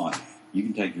get caught, you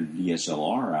can take your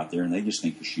DSLR out there, and they just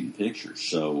think you're shooting pictures.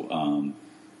 So,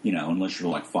 unless you're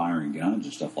like firing guns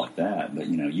and stuff like that, but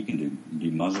you can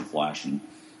do muzzle flashing,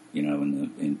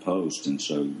 in post, and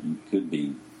so you could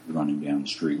be running down the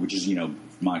street, which is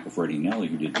Michael Fredianelli,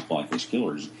 who did the Fly Face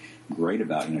Killers. Great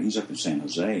about he's up in San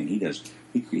Jose and he does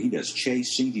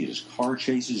chase scenes, he does car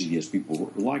chases, he does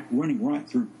people like running right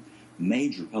through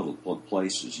major public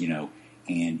places,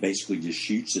 and basically just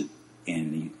shoots it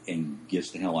and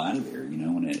gets the hell out of there,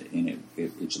 and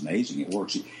it's amazing. It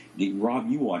works. Rob,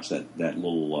 you watched that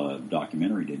little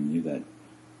documentary, didn't you? That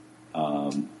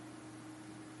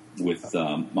with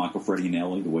Michael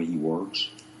Fredianelli, the way he works.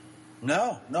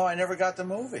 No, I never got the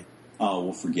movie. Oh,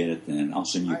 well, forget it then. I'll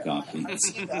send you a copy.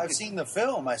 I've seen the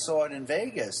film. I saw it in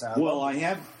Vegas. I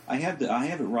have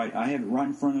it right. I have it right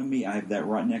in front of me. I have that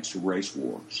right next to Race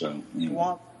War. So,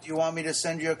 anyway. Do you want me to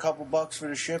send you a couple bucks for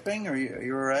the shipping? Are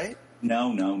you all right?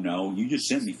 No. You just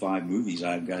sent me 5 movies.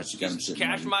 I've got them sitting.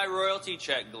 Cash my royalty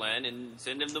check, Glenn, and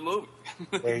send him the movie.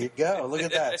 There you go. Look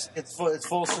at that. It's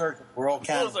full circle. We're all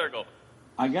counting. Full circle.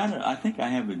 I think I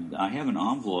have an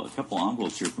envelope, a couple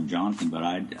envelopes here from Jonathan, but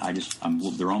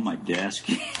they're on my desk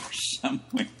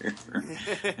somewhere.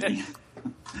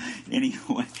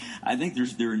 Anyway, I think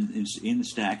they're in the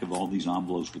stack of all these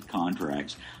envelopes with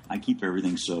contracts. I keep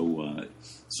everything so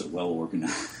well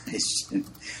organized.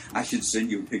 I should send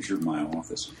you a picture of my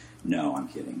office. No, I'm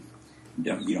kidding.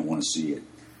 You don't want to see it.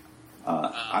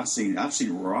 I've seen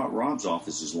Rob's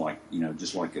office is like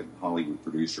just like a Hollywood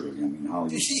producer. I mean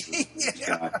Hollywood.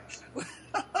 Yeah.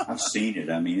 I've seen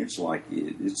it. I mean it's like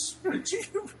it's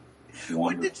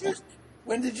wonderful.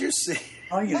 When did you see?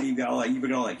 Oh, you've got all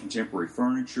that contemporary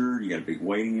furniture. You got a big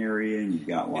waiting area, and you've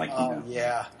got like all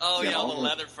the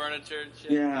leather furniture and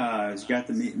shit. Yeah, it's got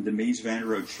the Mies van der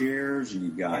Rohe chairs, and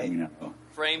you've got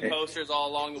frame posters all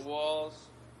along the walls.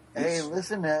 Hey,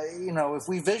 listen, if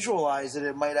we visualize it,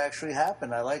 it might actually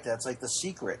happen. I like that. It's like The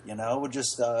Secret, We'll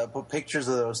just put pictures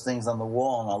of those things on the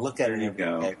wall, and I'll look at it every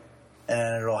day,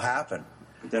 and it'll happen.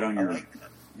 Put that on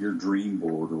your dream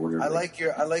board or whatever. I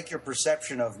like your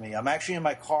perception of me. I'm actually in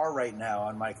my car right now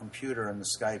on my computer in the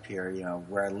Skype here,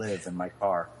 where I live in my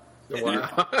car.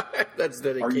 Wow. That's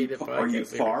dedicated. Are you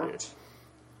parked?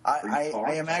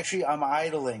 I am actually. I'm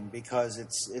idling because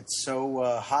it's so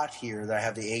hot here that I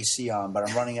have the AC on, but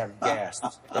I'm running out of gas.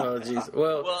 Oh, jeez.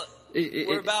 Well,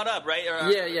 we're about up, right?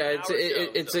 Yeah.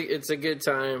 It's a good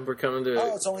time. We're coming to.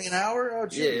 Oh, it's only an hour. Oh,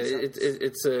 geez. Yeah,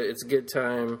 it's a good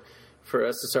time for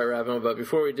us to start wrapping up. But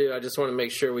before we do, I just want to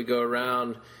make sure we go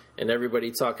around and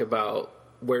everybody talk about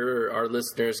where our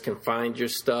listeners can find your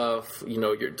stuff,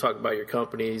 talk about your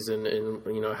companies and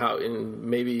how, and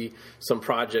maybe some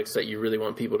projects that you really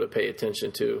want people to pay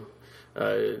attention to.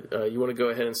 You want to go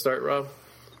ahead and start, Rob?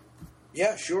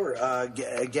 Yeah, sure.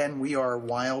 Again, we are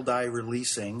Wild Eye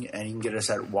Releasing, and you can get us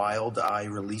at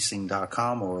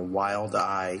wildeyereleasing.com or Wild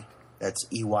Eye, that's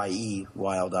EYE,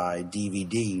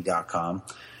 WildEyeDVD.com.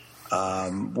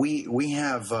 We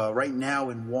have right now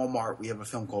in Walmart we have a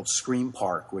film called Scream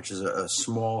Park, which is a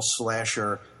small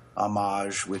slasher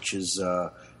homage, which is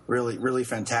really really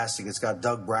fantastic. It's got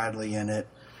Doug Bradley in it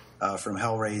from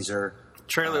Hellraiser.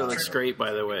 Trailer looks great,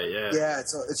 by the way. Yeah,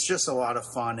 it's just a lot of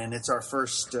fun, and it's our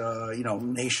first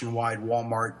nationwide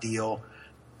Walmart deal.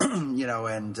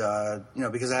 And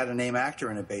because I had a name actor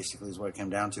in it, basically is what it came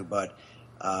down to. But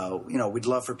we'd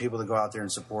love for people to go out there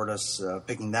and support us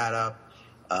picking that up.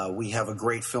 We have a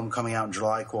great film coming out in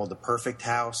July called The Perfect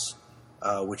House,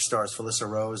 which stars Felissa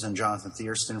Rose and Jonathan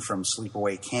Thierston from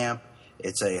Sleepaway Camp.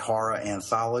 It's a horror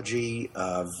anthology,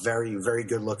 very, very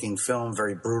good-looking film,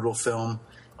 very brutal film.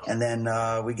 And then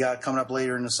we got coming up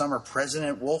later in the summer,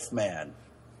 President Wolfman.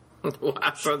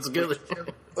 Wow, sounds good.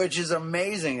 Which is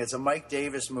amazing. It's a Mike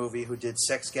Davis movie who did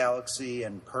Sex Galaxy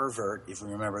and Pervert, if you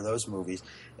remember those movies.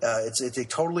 It's a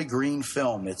totally green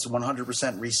film. It's 100%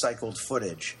 recycled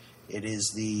footage. It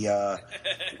is the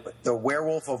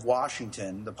Werewolf of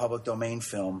Washington, the public domain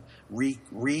film,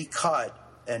 recut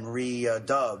and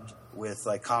redubbed with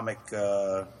like comic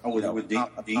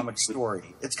comic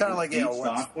story. It's kind of like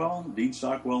Dean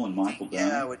Stockwell and Michael Dunn.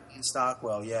 Yeah, with Dean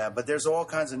Stockwell. Yeah, but there's all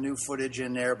kinds of new footage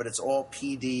in there, but it's all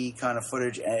PD kind of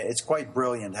footage. It's quite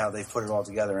brilliant how they put it all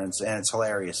together, and it's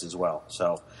hilarious as well.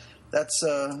 So that's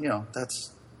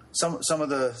that's some of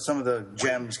the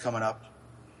gems coming up.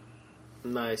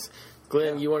 Nice.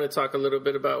 Glenn, you want to talk a little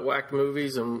bit about Whack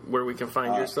Movies and where we can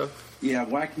find your stuff? Yeah,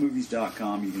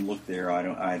 whackmovies.com. You can look there. I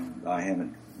don't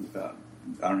have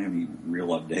any real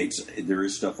updates. There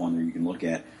is stuff on there you can look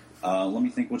at. Let me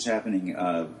think what's happening.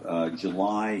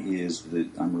 July is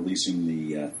I'm releasing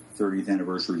the 30th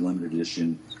anniversary limited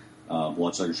edition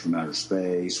Bloodsuckers from Outer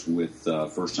Space with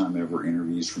first time ever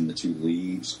interviews from the two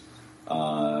leads,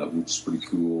 which is pretty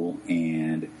cool.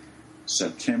 And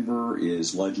September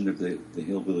is Legend of the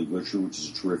Hillbilly Butcher, which is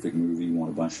a terrific movie. Won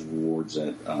a bunch of awards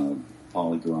at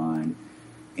Polygrind.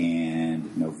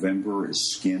 And November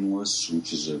is Skinless,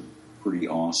 which is a pretty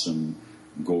awesome,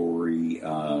 gory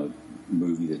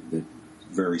movie that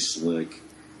very slick.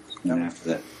 And after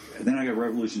that, then I got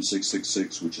Revolution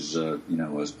 666, which is a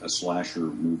slasher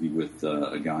movie with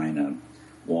a guy in a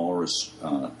walrus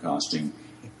costume.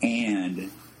 And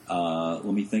let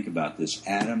me think about this.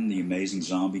 Adam, the Amazing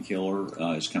Zombie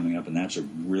Killer, is coming up, and that's a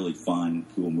really fun,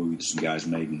 cool movie that some guys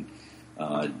made in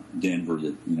Denver.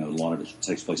 That a lot of it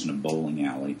takes place in a bowling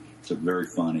alley. It's a very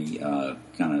funny kind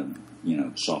of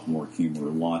sophomore humor,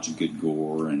 lots of good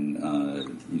gore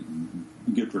and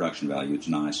good production value. It's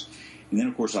nice. And then,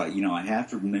 of course, I have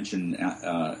to mention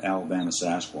Alabama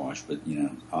Sasquatch, but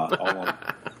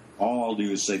all I'll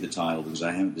do is say the title because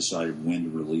I haven't decided when to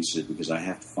release it because I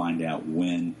have to find out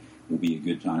when will be a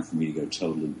good time for me to go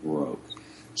totally broke.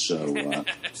 So,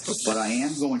 but I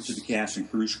am going to the cast and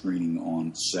crew screening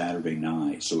on Saturday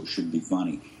night, so it should be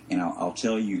funny. And I'll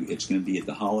tell you, it's going to be at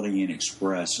the Holiday Inn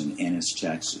Express in Ennis,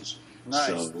 Texas. Nice.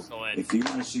 So, if you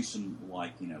want to see some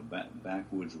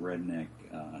backwoods redneck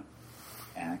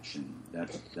action,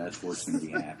 that's where it's going to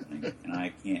be happening.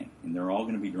 And they're all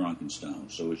going to be drunk and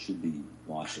stoned, so it should be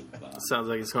lots of. Sounds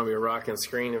like it's going to be a rocking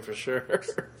screening for sure.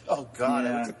 Oh God,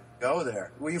 Yeah. I could go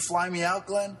there. Will you fly me out,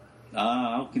 Glenn?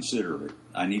 I'll consider it.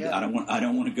 I don't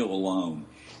want to go alone,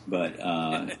 but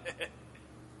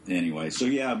anyway. So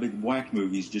yeah, but Whack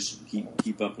Movies, just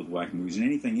keep up with Whack Movies and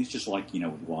anything. It's just like with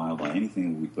Wildlife.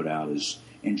 Anything that we put out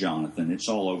and Jonathan. It's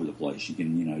all over the place. You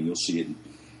can you'll see it.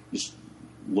 Just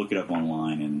look it up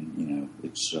online, and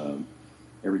it's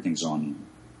everything's on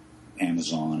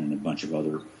Amazon and a bunch of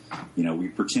other. We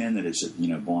pretend that it's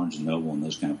at Barnes and Noble and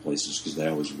those kind of places because they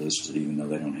always list it, even though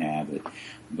they don't have it.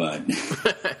 But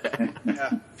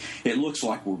it looks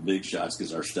like we're big shots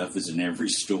because our stuff is in every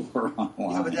store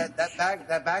online. Yeah, but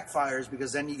that backfires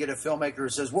because then you get a filmmaker who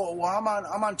says, "Well, I'm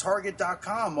on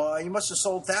Target.com. Well, you must have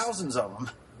sold thousands of them."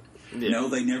 Yeah. No,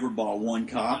 they never bought one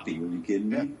copy. Are you kidding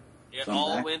me? It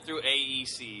all went through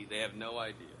AEC. They have no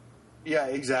idea. Yeah,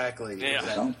 exactly. Yeah.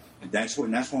 Exactly. That's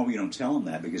why we don't tell them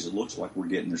that because it looks like we're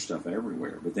getting their stuff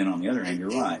everywhere. But then on the other hand, you're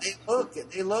right.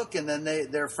 They look, and then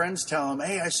their friends tell them,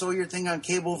 "Hey, I saw your thing on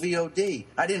cable VOD.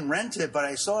 I didn't rent it, but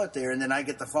I saw it there." And then I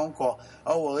get the phone call,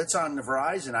 "Oh, well, it's on the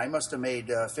Verizon. I must have made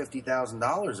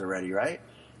 $50,000 already, right?"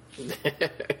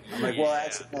 I'm like, "Well,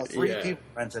 actually, three people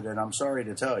rented it. I'm sorry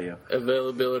to tell you."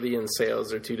 Availability and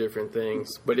sales are two different things,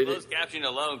 but Closed captioning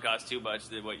alone costs too much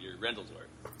than what your rentals were.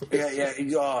 Yeah.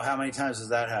 Oh, how many times has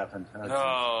that happened?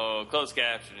 Oh, closed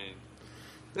captioning.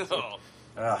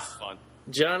 Oh, fun.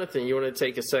 Jonathan, you want to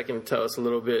take a second and tell us a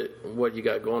little bit what you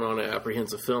got going on at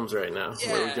Apprehensive Films right now,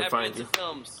 where we can find you. Apprehensive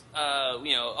Films.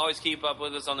 Always keep up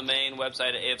with us on the main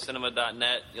website at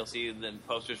afcinema.net. You'll see the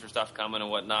posters for stuff coming and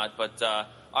whatnot. But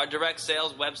our direct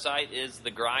sales website is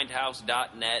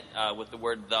thegrindhouse.net with the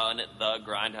word "the" in it,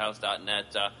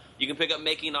 thegrindhouse.net. You can pick up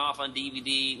Making Off on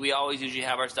DVD. We always usually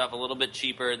have our stuff a little bit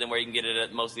cheaper than where you can get it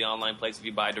at most of the online places if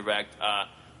you buy direct.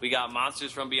 We got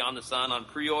Monsters from Beyond the Sun on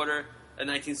pre-order. A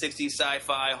 1960s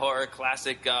sci-fi horror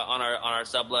classic on our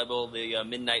sub-level, the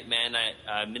Midnight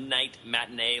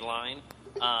Matinee line.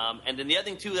 And then the other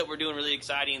thing, too, that we're doing really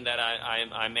exciting that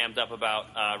I'm amped up about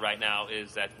right now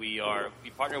is that we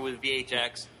partner with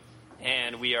VHX,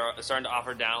 and we are starting to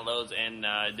offer downloads and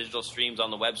digital streams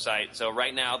on the website. So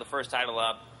right now, the first title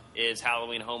up is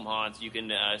Halloween Home Haunts. You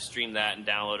can stream that and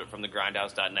download it from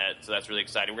thegrindhouse.net. So that's really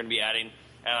exciting. We're going to be adding...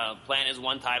 plan is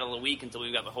one title a week until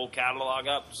we've got the whole catalog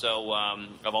up. So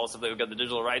of all the stuff that we've got the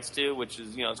digital rights to, which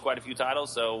is it's quite a few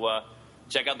titles. So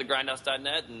check out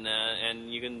thegrindhouse.net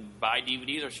and you can buy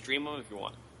DVDs or stream them if you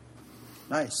want.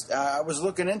 Nice. I was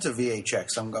looking into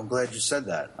VHX. I'm glad you said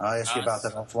that. I'll ask you about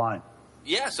that offline.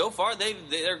 Yeah, so far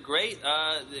they're great.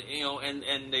 I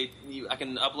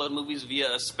can upload movies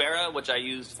via Aspera, which I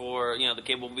used for the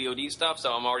cable VOD stuff.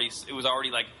 So it was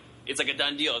already like. It's like a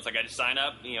done deal. It's like I just sign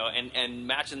up, and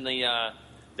matching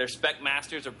their spec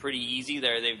masters are pretty easy.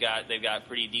 They've got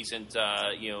pretty decent,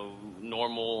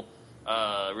 normal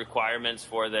requirements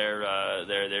for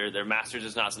their masters.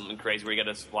 It's not something crazy where you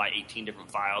got to supply 18 different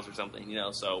files or something,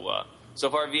 So so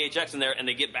far VHX in there, and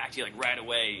they get back to you like right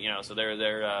away. So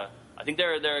they're I think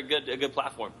they're a good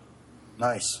platform.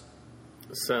 Nice.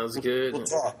 Sounds good. We'll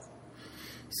talk.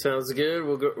 Sounds good.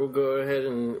 We'll go ahead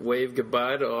and wave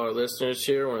goodbye to all our listeners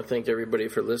here. I want to thank everybody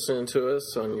for listening to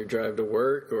us on your drive to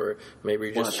work, or maybe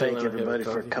you're just chilling. Thank everybody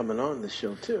for coming on the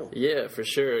show too. Yeah, for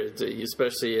sure.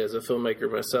 Especially as a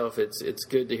filmmaker myself, it's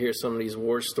good to hear some of these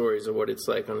war stories of what it's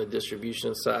like on the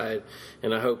distribution side.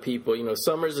 And I hope people,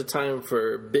 summer's a time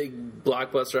for big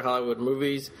blockbuster Hollywood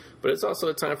movies, but it's also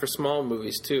a time for small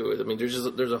movies too. I mean,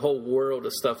 there's a whole world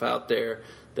of stuff out there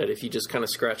that if you just kind of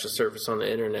scratch the surface on the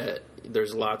internet,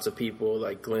 there's lots of people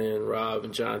like Glenn, Rob,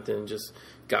 and Jonathan just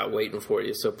got waiting for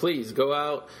you. So please go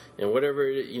out and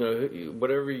whatever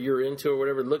you're into or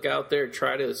whatever, look out there,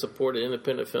 try to support an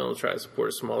independent film, try to support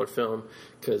a smaller film,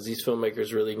 because these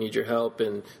filmmakers really need your help.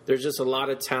 And there's just a lot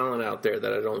of talent out there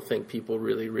that I don't think people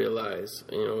really realize,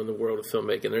 in the world of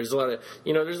filmmaking. There's a lot of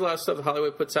stuff that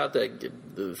Hollywood puts out that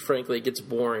frankly gets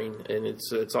boring, and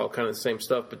it's all kind of the same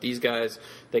stuff. But these guys,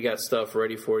 they got stuff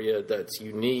ready for you that's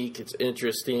unique, it's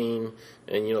interesting,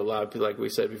 and a lot of people, like we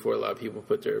said before, a lot of people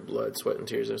put their blood, sweat, and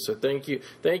tears in. So thank you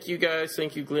guys,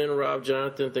 thank you Glenn, Rob,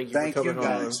 Jonathan, thank you for coming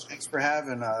on. Thanks for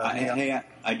having me.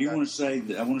 I do want to say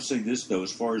that, I want to say this though,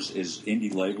 as far as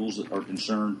indie labels are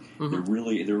concerned, there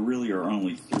really are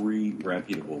only 3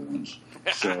 reputable ones.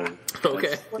 So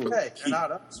okay, they're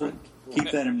not us. So keep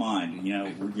that in mind.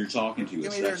 You're talking to Give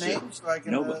us. me their names so I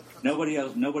can. Nobody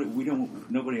else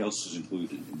is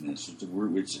included in this.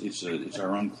 It's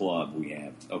our own club we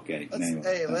have. Okay.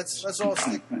 Let's all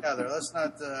stick together. Let's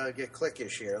not get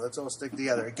cliquish here. Let's all stick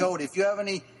together. Goat, if you have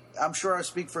any, I'm sure I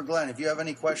speak for Glenn. If you have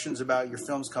any questions about your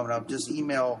films coming up, just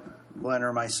email Glenn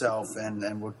or myself,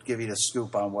 and we'll give you the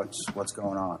scoop on what's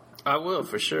going on. I will,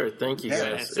 for sure. Thank you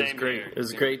guys. It's great.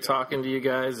 It's great talking to you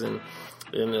guys, and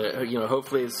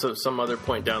hopefully it's some other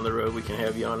point down the road we can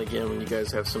have you on again when you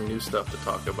guys have some new stuff to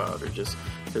talk about, or just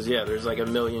because there's like a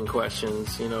million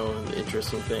questions, and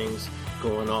interesting things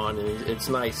going on, and it's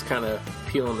nice kind of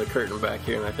peeling the curtain back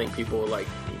here, and I think people will like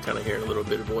kind of hearing a little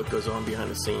bit of what goes on behind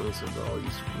the scenes of all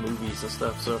these movies and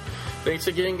stuff. So thanks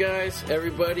again, guys.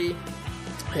 Everybody,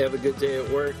 have a good day at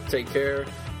work. Take care,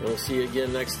 and we'll see you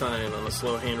again next time on the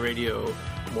Slow Hand Radio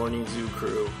Morning Zoo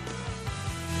Crew.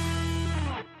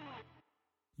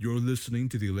 You're listening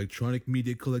to the Electronic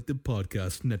Media Collective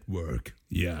Podcast Network.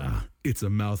 Yeah, it's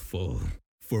a mouthful.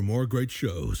 For more great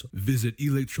shows, visit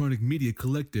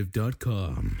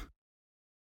electronicmediacollective.com.